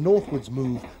 The northwards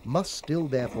move must still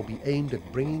therefore be aimed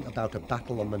at bringing about a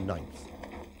battle on the 9th.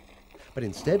 But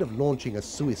instead of launching a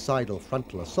suicidal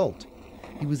frontal assault,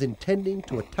 he was intending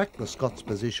to attack the Scots'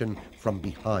 position from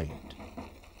behind.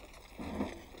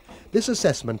 This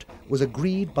assessment was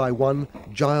agreed by one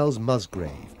Giles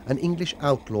Musgrave, an English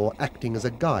outlaw acting as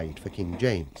a guide for King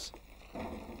James.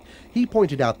 He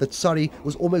pointed out that Surrey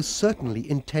was almost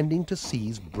certainly intending to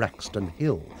seize Braxton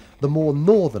Hill, the more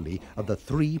northerly of the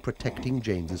 3 protecting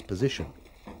James's position.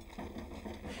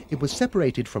 It was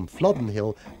separated from Flodden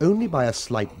Hill only by a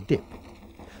slight dip,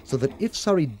 so that if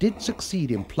Surrey did succeed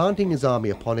in planting his army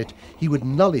upon it, he would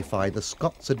nullify the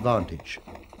Scots' advantage.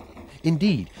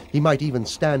 Indeed, he might even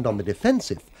stand on the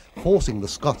defensive, forcing the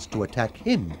Scots to attack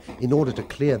him in order to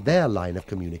clear their line of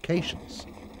communications.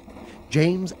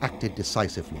 James acted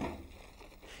decisively.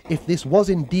 If this was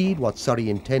indeed what Surrey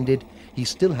intended, he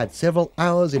still had several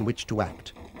hours in which to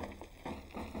act.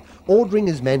 Ordering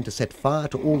his men to set fire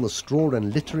to all the straw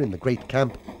and litter in the great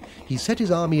camp, he set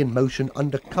his army in motion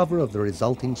under cover of the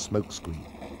resulting smoke screen.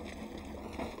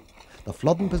 The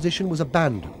Flodden position was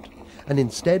abandoned, and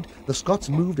instead the Scots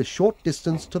moved a short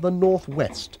distance to the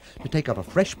northwest to take up a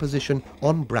fresh position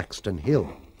on Braxton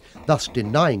Hill, thus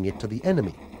denying it to the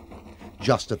enemy,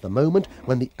 just at the moment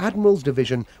when the Admiral's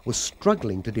division was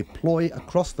struggling to deploy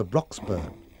across the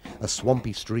Broxburn, a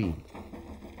swampy stream.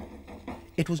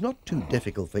 It was not too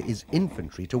difficult for his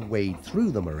infantry to wade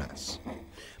through the morass,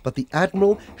 but the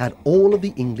Admiral had all of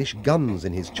the English guns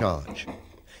in his charge,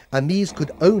 and these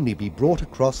could only be brought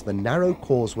across the narrow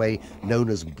causeway known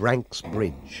as Brank's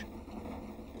Bridge.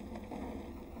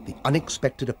 The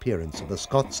unexpected appearance of the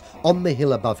Scots on the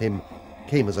hill above him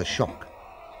came as a shock.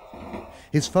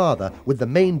 His father, with the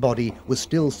main body, was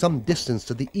still some distance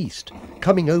to the east,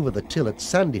 coming over the Till at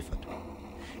Sandyford.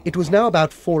 It was now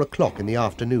about 4 o'clock in the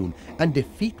afternoon, and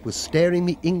defeat was staring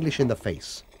the English in the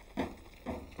face.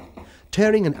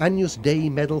 Tearing an Agnus Dei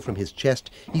medal from his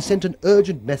chest, he sent an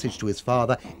urgent message to his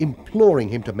father, imploring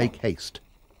him to make haste.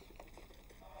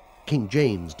 King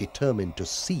James determined to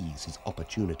seize his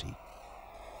opportunity.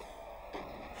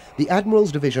 The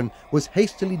Admiral's division was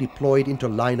hastily deployed into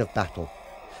line of battle,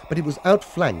 but it was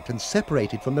outflanked and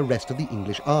separated from the rest of the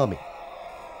English army.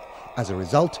 As a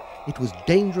result, it was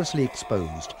dangerously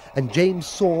exposed, and James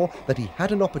saw that he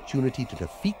had an opportunity to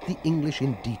defeat the English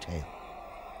in detail.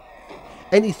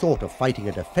 Any thought of fighting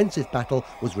a defensive battle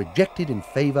was rejected in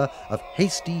favour of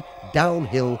hasty,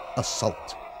 downhill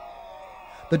assault.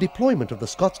 The deployment of the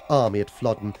Scots army at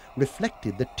Flodden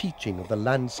reflected the teaching of the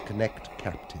Landsknecht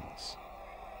captains.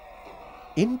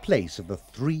 In place of the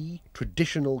 3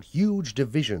 traditional huge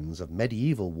divisions of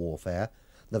medieval warfare,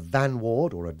 the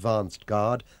vanward or advanced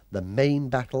guard, the main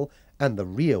battle, and the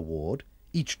rear ward,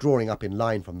 each drawing up in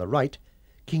line from the right,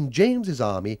 King James's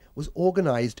army was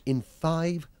organised in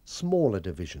 5 smaller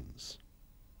divisions.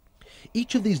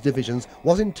 Each of these divisions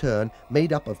was in turn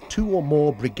made up of 2 or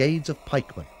more brigades of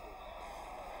pikemen.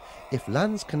 If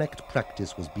Landsknecht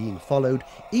practice was being followed,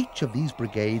 each of these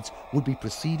brigades would be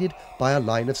preceded by a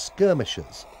line of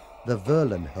skirmishers, the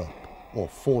Verlenhoop, or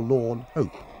Forlorn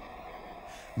Hope.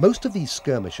 Most of these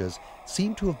skirmishers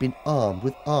seem to have been armed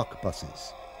with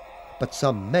arquebuses, but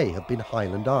some may have been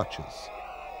Highland archers.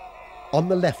 On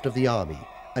the left of the army,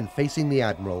 and facing the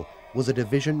Admiral, was a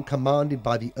division commanded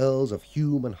by the Earls of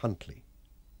Hume and Huntly.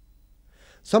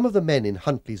 Some of the men in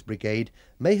Huntly's brigade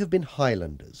may have been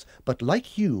Highlanders, but like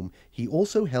Hume, he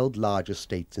also held large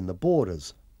estates in the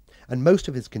borders, and most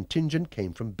of his contingent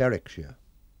came from Berwickshire.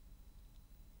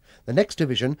 The next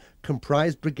division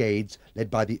comprised brigades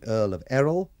led by the Earl of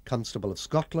Errol, Constable of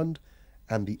Scotland,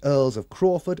 and the Earls of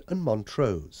Crawford and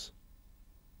Montrose.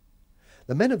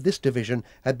 The men of this division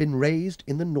had been raised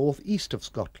in the north-east of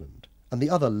Scotland, and the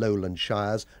other lowland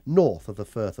shires north of the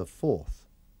Firth of Forth.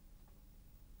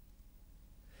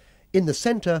 In the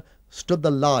centre stood the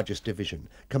largest division,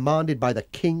 commanded by the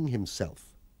King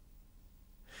himself.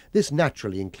 This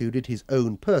naturally included his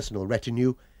own personal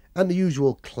retinue and the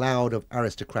usual cloud of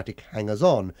aristocratic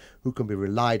hangers-on who can be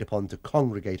relied upon to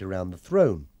congregate around the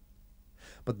throne.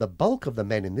 But the bulk of the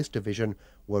men in this division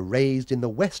were raised in the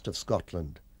west of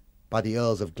Scotland by the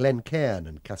Earls of Glencairn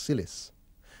and Cassilis,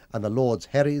 and the Lords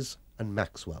Herries and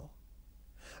Maxwell.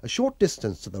 A short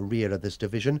distance to the rear of this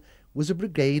division was a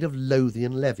brigade of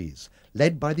Lothian levies,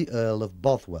 led by the Earl of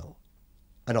Bothwell,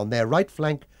 and on their right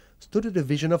flank stood a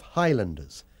division of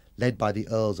Highlanders, led by the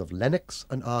Earls of Lennox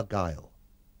and Argyll.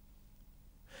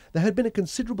 There had been a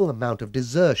considerable amount of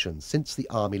desertion since the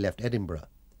army left Edinburgh,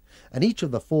 and each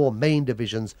of the 4 main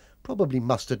divisions probably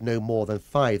mustered no more than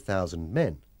 5,000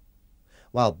 men,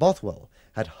 while Bothwell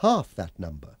had half that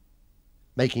number,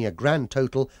 making a grand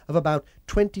total of about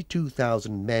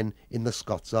 22,000 men in the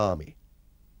Scots army.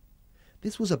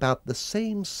 This was about the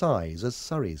same size as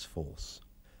Surrey's force.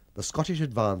 The Scottish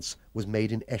advance was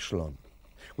made in echelon,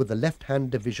 with the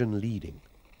left-hand division leading.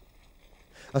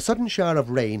 A sudden shower of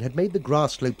rain had made the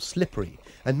grass slopes slippery,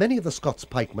 and many of the Scots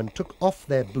pikemen took off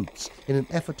their boots in an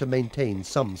effort to maintain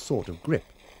some sort of grip.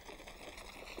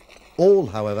 All,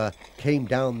 however, came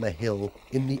down the hill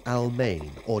in the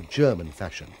Almain, or German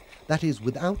fashion, that is,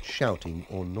 without shouting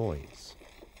or noise.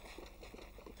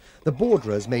 The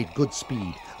borderers made good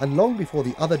speed, and long before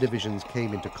the other divisions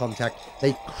came into contact,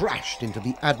 they crashed into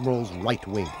the Admiral's right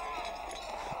wing.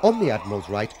 On the Admiral's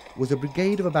right was a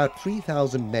brigade of about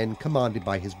 3,000 men commanded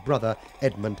by his brother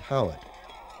Edmund Howard.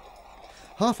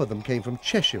 Half of them came from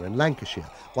Cheshire and Lancashire,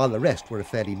 while the rest were a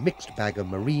fairly mixed bag of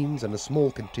Marines and a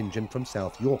small contingent from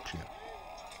South Yorkshire.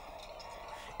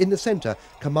 In the centre,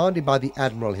 commanded by the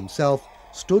Admiral himself,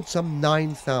 stood some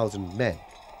 9,000 men.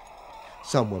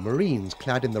 Some were Marines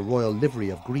clad in the royal livery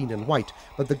of green and white,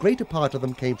 but the greater part of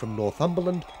them came from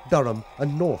Northumberland, Durham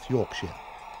and North Yorkshire.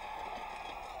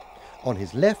 On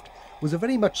his left was a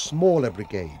very much smaller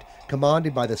brigade,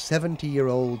 commanded by the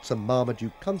 70-year-old Sir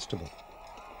Marmaduke Constable.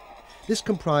 This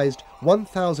comprised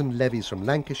 1,000 levies from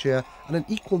Lancashire and an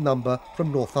equal number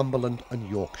from Northumberland and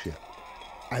Yorkshire.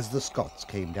 As the Scots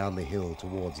came down the hill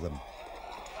towards them,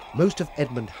 most of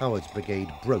Edmund Howard's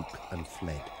brigade broke and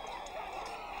fled.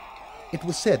 It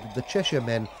was said that the Cheshire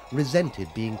men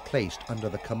resented being placed under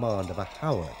the command of a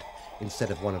Howard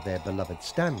instead of one of their beloved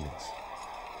Stanleys.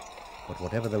 But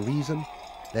whatever the reason,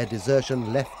 their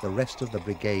desertion left the rest of the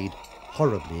brigade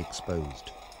horribly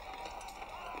exposed.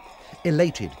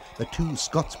 Elated, the two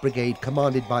Scots brigade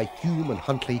commanded by Hume and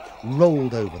Huntley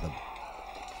rolled over them.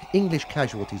 English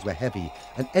casualties were heavy,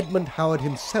 and Edmund Howard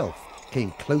himself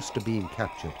came close to being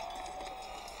captured.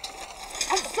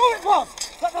 And so it was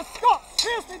that the Scots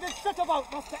fiercely did set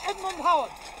about Master Edmund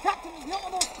Howard, captain of the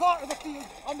uttermost part of the field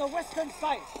on the western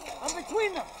side, and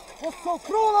between them was so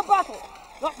cruel a battle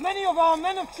that many of our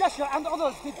men of Cheshire and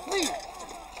others did flee.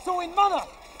 So in manner,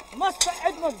 Master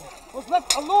Edmund was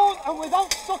left alone and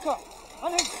without succour,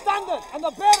 and his standard and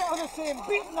the bearer of the same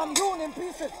beaten and hewn in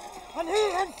pieces, and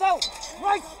he himself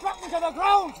right struck to the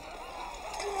ground.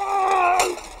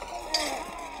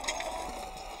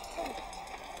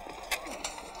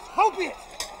 Howbeit,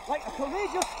 like a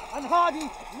courageous and hardy,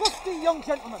 lusty young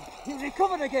gentleman, he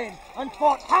recovered again and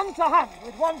fought hand to hand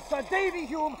with one Sir Davy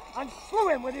Hume and slew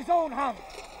him with his own hand.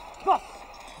 Thus,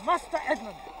 Master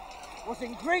Edmund was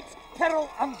in great peril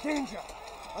and danger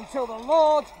until the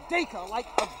Lord Dacre, like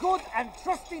a good and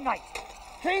trusty knight,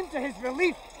 came to his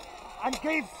relief and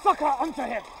gave succour unto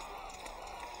him.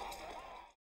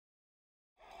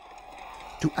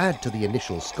 To add to the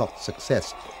initial Scots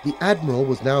success, the Admiral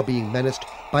was now being menaced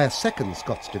by a second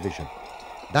Scots division,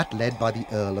 that led by the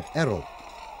Earl of Errol.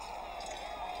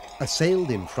 Assailed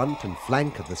in front and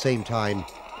flank at the same time,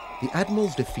 the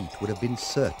Admiral's defeat would have been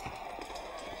certain.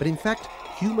 But in fact,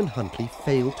 Hume and Huntley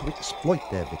failed to exploit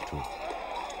their victory.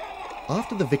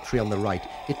 After the victory on the right,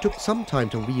 it took some time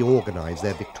to reorganise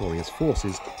their victorious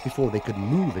forces before they could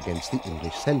move against the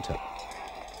English centre.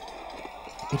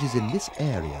 It is in this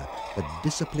area that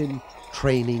discipline,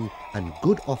 training and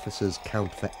good officers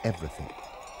count for everything.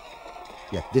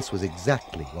 Yet this was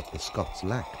exactly what the Scots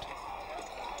lacked.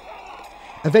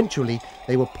 Eventually,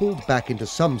 they were pulled back into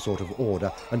some sort of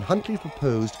order, and Huntley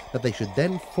proposed that they should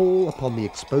then fall upon the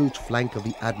exposed flank of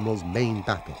the Admiral's main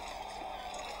battle.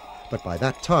 But by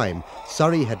that time,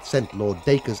 Surrey had sent Lord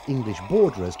Dacre's English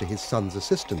borderers to his son's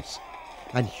assistance,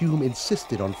 and Hume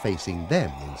insisted on facing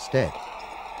them instead.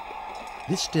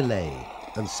 This delay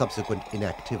and subsequent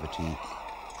inactivity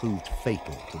proved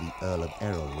fatal to the Earl of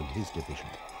Errol and his division.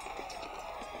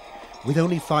 With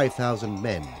only 5,000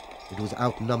 men, it was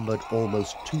outnumbered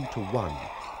almost 2 to 1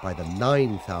 by the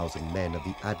 9,000 men of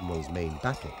the Admiral's main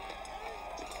battle,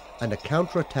 and a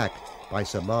counterattack by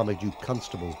Sir Marmaduke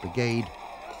Constable's brigade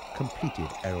completed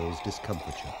Errol's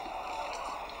discomfiture.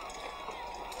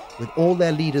 With all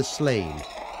their leaders slain,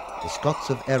 the Scots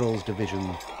of Errol's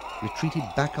division retreated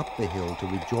back up the hill to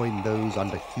rejoin those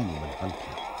under Hume and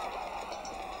Huntley.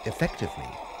 Effectively,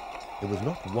 there was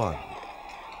not one,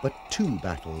 but 2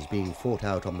 battles being fought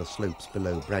out on the slopes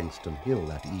below Brankston Hill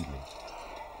that evening.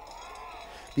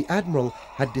 The Admiral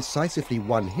had decisively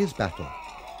won his battle,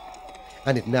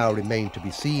 and it now remained to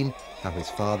be seen how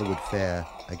his father would fare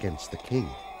against the King.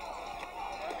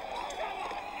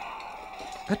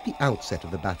 At the outset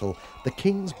of the battle, the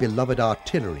King's beloved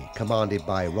artillery, commanded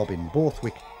by Robin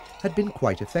Borthwick, had been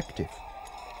quite effective.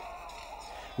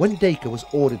 When Dacre was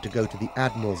ordered to go to the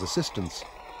Admiral's assistance,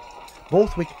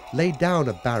 Borthwick laid down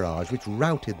a barrage which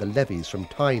routed the levies from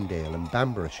Tynedale and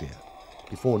Bamburghshire,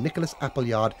 before Nicholas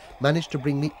Appleyard managed to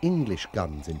bring the English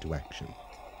guns into action.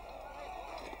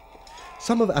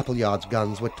 Some of Appleyard's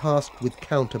guns were tasked with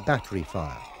counter-battery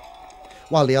fire,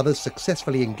 while the others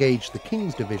successfully engaged the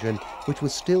King's division, which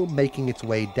was still making its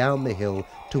way down the hill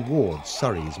towards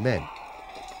Surrey's men.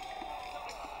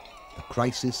 The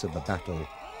crisis of the battle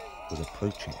was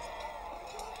approaching.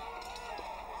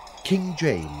 King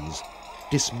James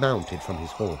dismounted from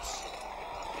his horse,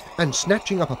 and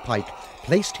snatching up a pike,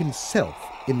 placed himself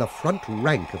in the front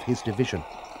rank of his division.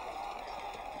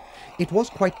 It was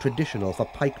quite traditional for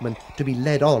pikemen to be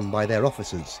led on by their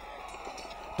officers,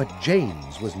 but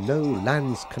James was no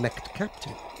Lands-Connacht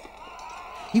captain.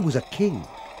 He was a king,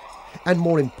 and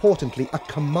more importantly, a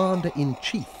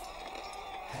commander-in-chief.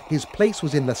 His place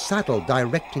was in the saddle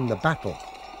directing the battle.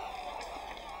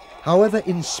 However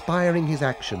inspiring his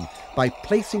action, by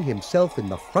placing himself in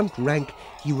the front rank,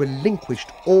 he relinquished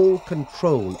all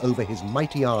control over his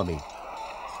mighty army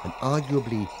and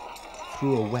arguably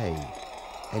threw away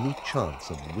any chance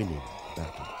of winning the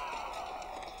battle.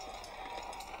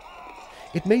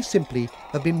 It may simply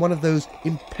have been one of those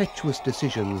impetuous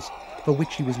decisions for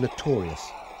which he was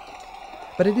notorious,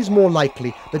 but it is more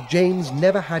likely that James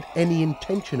never had any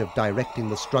intention of directing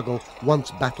the struggle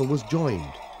once battle was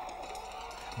joined.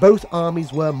 Both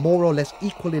armies were more or less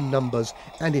equal in numbers,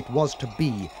 and it was to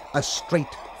be a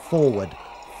straightforward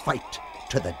fight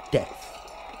to the death.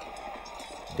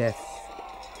 Death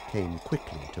came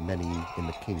quickly to many in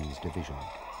the king's division.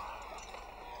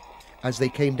 As they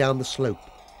came down the slope,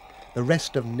 the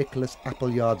rest of Nicholas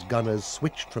Appleyard's gunners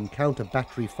switched from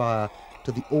counter-battery fire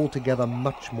to the altogether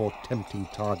much more tempting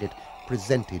target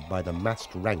presented by the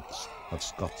massed ranks of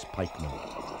Scots pikemen.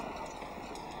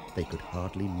 They could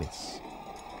hardly miss.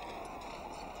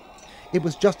 It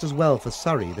was just as well for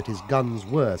Surrey that his guns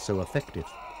were so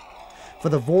effective, for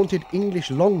the vaunted English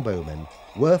longbowmen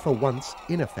were for once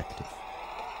ineffective.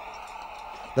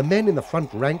 The men in the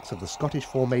front ranks of the Scottish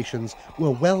formations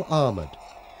were well armoured,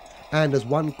 and as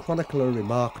one chronicler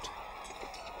remarked,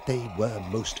 they were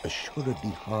most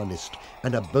assuredly harnessed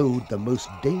and abode the most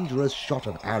dangerous shot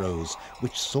of arrows,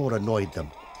 which sore annoyed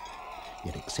them.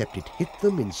 Yet except it hit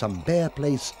them in some bare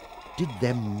place, did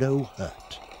them no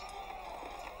hurt.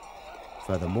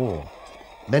 Furthermore,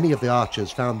 many of the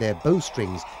archers found their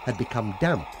bowstrings had become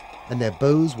damp, and their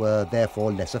bows were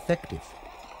therefore less effective.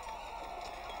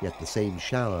 Yet the same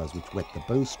showers which wet the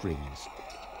bowstrings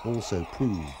also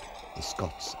proved the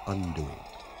Scots' undoing.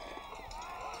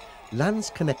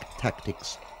 Lanzknecht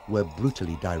tactics were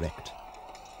brutally direct.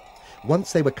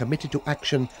 Once they were committed to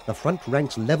action, the front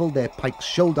ranks levelled their pikes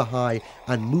shoulder high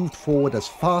and moved forward as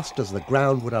fast as the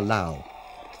ground would allow.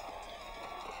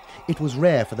 It was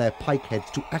rare for their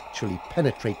pikeheads to actually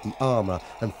penetrate the armour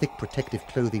and thick protective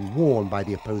clothing worn by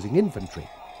the opposing infantry.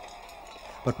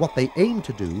 But what they aimed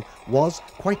to do was,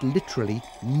 quite literally,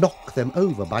 knock them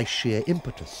over by sheer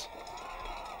impetus.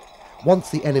 Once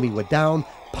the enemy were down,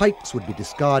 pikes would be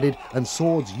discarded and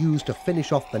swords used to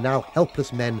finish off the now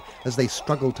helpless men as they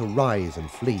struggled to rise and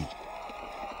flee.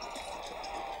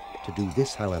 To do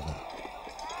this, however,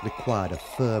 required a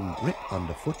firm grip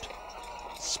underfoot,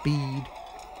 speed,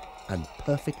 and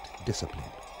perfect discipline.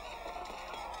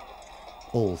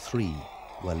 All three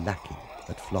were lacking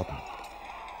at Flodden.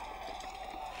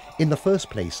 In the first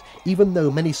place, even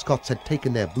though many Scots had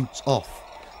taken their boots off,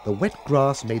 the wet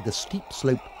grass made the steep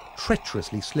slope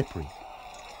treacherously slippery.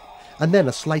 And then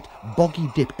a slight boggy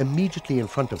dip immediately in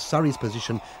front of Surrey's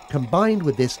position combined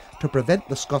with this to prevent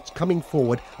the Scots coming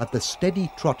forward at the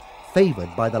steady trot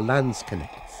favoured by the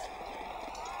Lanzknechts.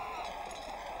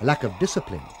 A lack of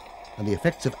discipline and the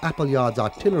effects of Appleyard's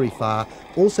artillery fire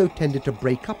also tended to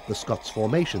break up the Scots'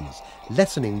 formations,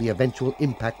 lessening the eventual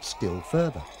impact still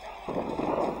further.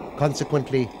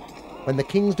 Consequently, when the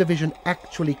King's division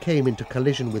actually came into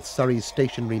collision with Surrey's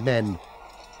stationary men,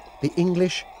 the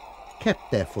English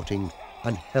kept their footing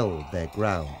and held their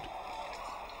ground.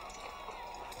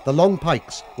 The long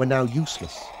pikes were now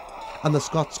useless, and the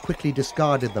Scots quickly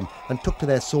discarded them and took to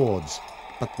their swords,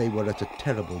 but they were at a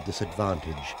terrible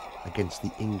disadvantage against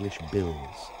the English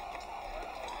bills.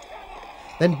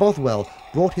 Then Bothwell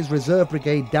brought his reserve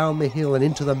brigade down the hill and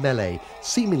into the melee,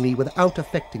 seemingly without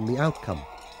affecting the outcome.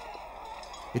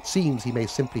 It seems he may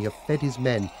simply have fed his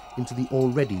men into the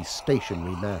already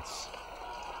stationary mass.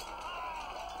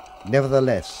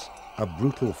 Nevertheless, a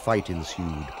brutal fight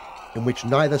ensued, in which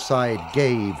neither side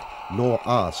gave nor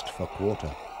asked for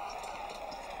quarter.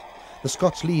 The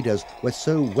Scots leaders were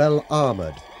so well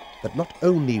armoured that not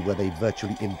only were they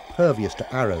virtually impervious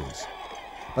to arrows,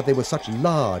 but they were such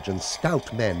large and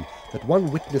stout men that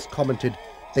one witness commented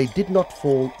they did not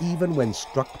fall even when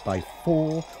struck by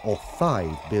 4 or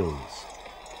 5 bills.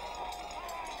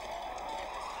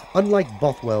 Unlike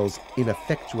Bothwell's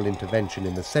ineffectual intervention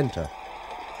in the centre,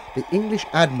 the English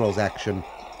admiral's action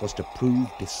was to prove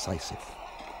decisive.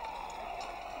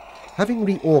 Having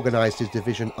reorganised his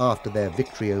division after their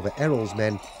victory over Errol's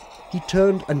men, he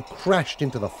turned and crashed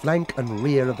into the flank and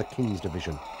rear of the King's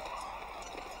division.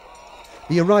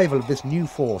 The arrival of this new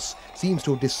force seems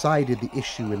to have decided the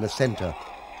issue in the centre,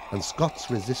 and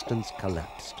Scots' resistance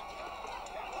collapsed.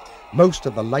 Most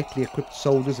of the lightly equipped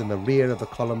soldiers in the rear of the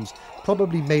columns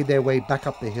probably made their way back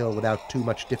up the hill without too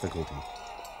much difficulty,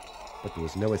 but there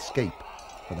was no escape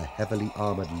for the heavily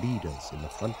armoured leaders in the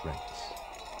front ranks.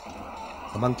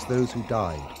 Amongst those who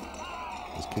died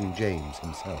was King James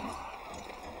himself.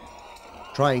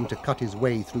 Trying to cut his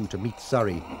way through to meet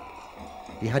Surrey,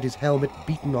 he had his helmet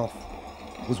beaten off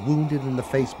was wounded in the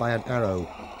face by an arrow,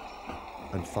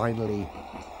 and finally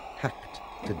hacked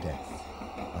to death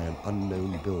by an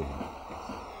unknown builder.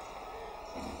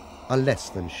 A less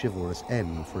than chivalrous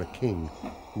end for a king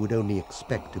who would only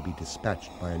expect to be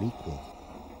dispatched by an equal.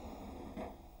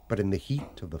 But in the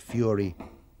heat of the fury,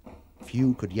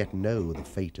 few could yet know the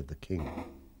fate of the king.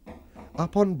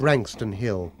 Up on Brankston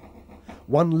Hill,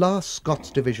 one last Scots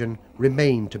division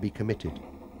remained to be committed.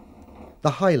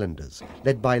 The Highlanders,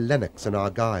 led by Lennox and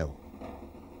Argyll.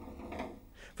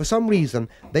 For some reason,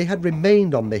 they had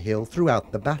remained on the hill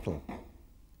throughout the battle.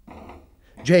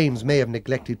 James may have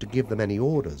neglected to give them any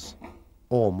orders,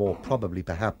 or more probably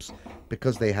perhaps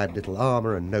because they had little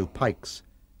armour and no pikes,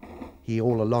 he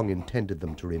all along intended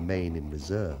them to remain in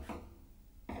reserve.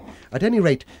 At any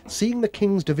rate, seeing the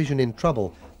king's division in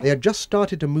trouble, they had just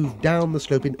started to move down the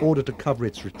slope in order to cover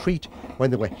its retreat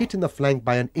when they were hit in the flank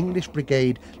by an English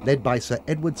brigade led by Sir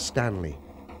Edward Stanley.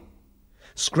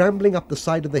 Scrambling up the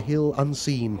side of the hill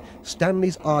unseen,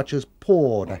 Stanley's archers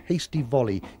poured a hasty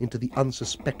volley into the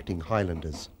unsuspecting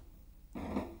Highlanders.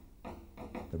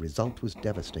 The result was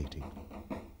devastating.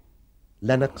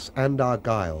 Lennox and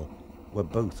Argyll were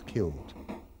both killed.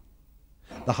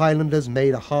 The Highlanders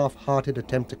made a half-hearted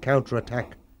attempt to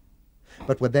counter-attack,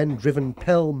 but were then driven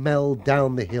pell-mell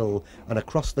down the hill and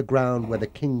across the ground where the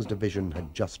king's division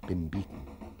had just been beaten.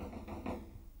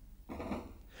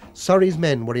 Surrey's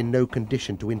men were in no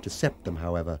condition to intercept them,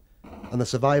 however, and the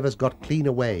survivors got clean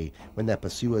away when their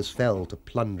pursuers fell to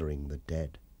plundering the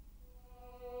dead.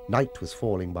 Night was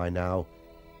falling by now,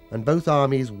 and both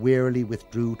armies wearily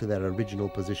withdrew to their original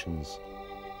positions.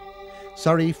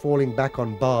 Surrey, falling back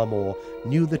on Barmore,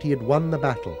 knew that he had won the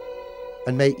battle,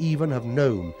 and may even have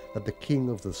known that the King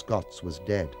of the Scots was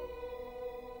dead.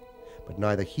 But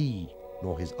neither he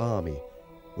nor his army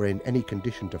were in any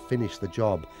condition to finish the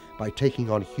job by taking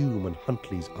on Hume and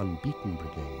Huntley's unbeaten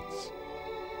brigades.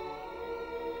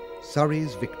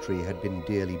 Surrey's victory had been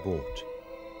dearly bought,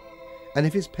 and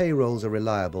if his payrolls are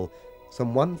reliable,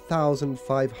 some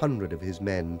 1,500 of his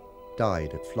men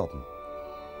died at Flodden,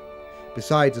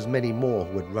 besides as many more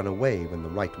who had run away when the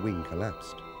right wing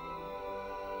collapsed.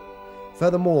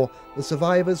 Furthermore, the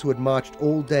survivors who had marched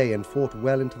all day and fought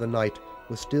well into the night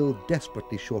were still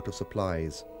desperately short of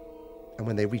supplies, and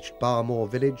when they reached Barmore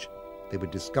village, they were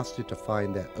disgusted to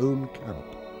find their own camp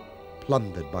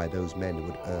plundered by those men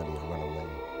who had earlier run away.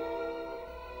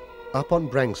 Up on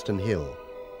Brankston Hill,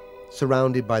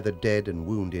 surrounded by the dead and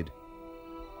wounded,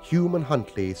 Hume and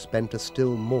Huntley spent a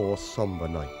still more sombre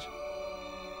night.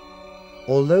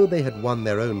 Although they had won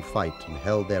their own fight and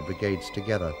held their brigades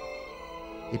together,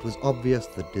 it was obvious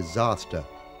that disaster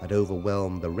had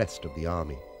overwhelmed the rest of the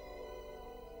army.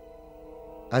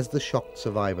 As the shocked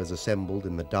survivors assembled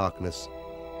in the darkness,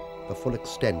 the full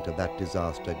extent of that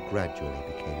disaster gradually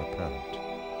became apparent.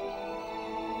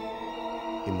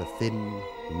 In the thin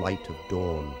light of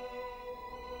dawn,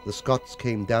 the Scots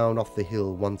came down off the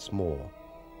hill once more,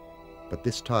 but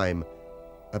this time,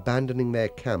 abandoning their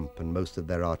camp and most of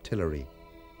their artillery,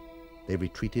 they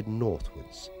retreated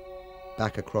northwards,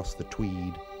 back across the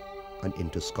Tweed and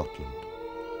into Scotland.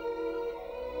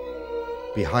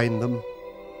 Behind them,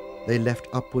 they left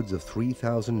upwards of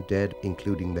 3,000 dead,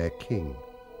 including their king,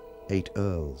 8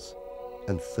 earls,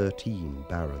 and 13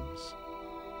 barons.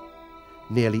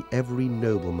 Nearly every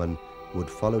nobleman who had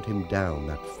followed him down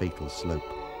that fatal slope.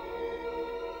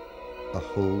 A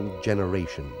whole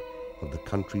generation of the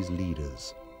country's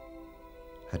leaders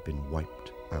had been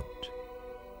wiped out.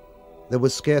 There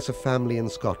was scarce a family in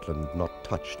Scotland not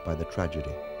touched by the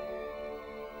tragedy.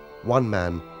 One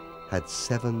man had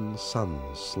 7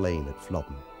 sons slain at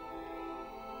Flodden.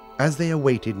 As they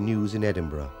awaited news in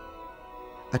Edinburgh,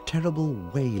 a terrible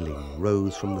wailing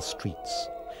rose from the streets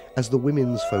as the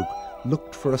women's folk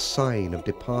looked for a sign of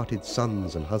departed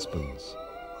sons and husbands.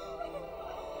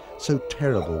 So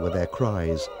terrible were their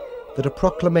cries that a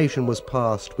proclamation was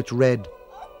passed which read,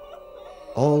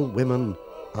 "All women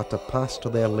are to pass to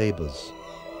their labours,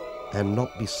 and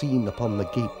not be seen upon the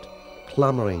gate,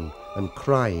 clamouring and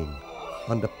crying,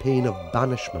 under pain of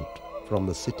banishment from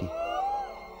the city."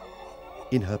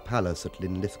 In her palace at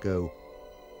Linlithgow,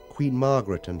 Queen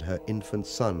Margaret and her infant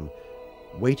son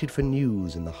waited for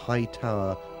news in the high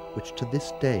tower which to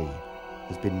this day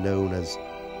has been known as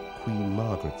Queen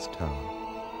Margaret's Tower.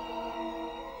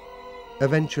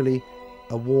 Eventually,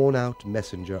 a worn-out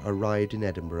messenger arrived in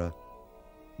Edinburgh,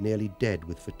 nearly dead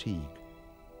with fatigue.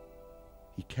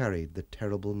 He carried the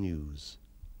terrible news.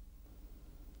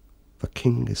 "The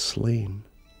king is slain,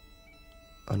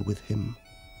 and with him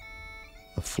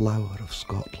the flower of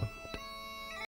Scotland."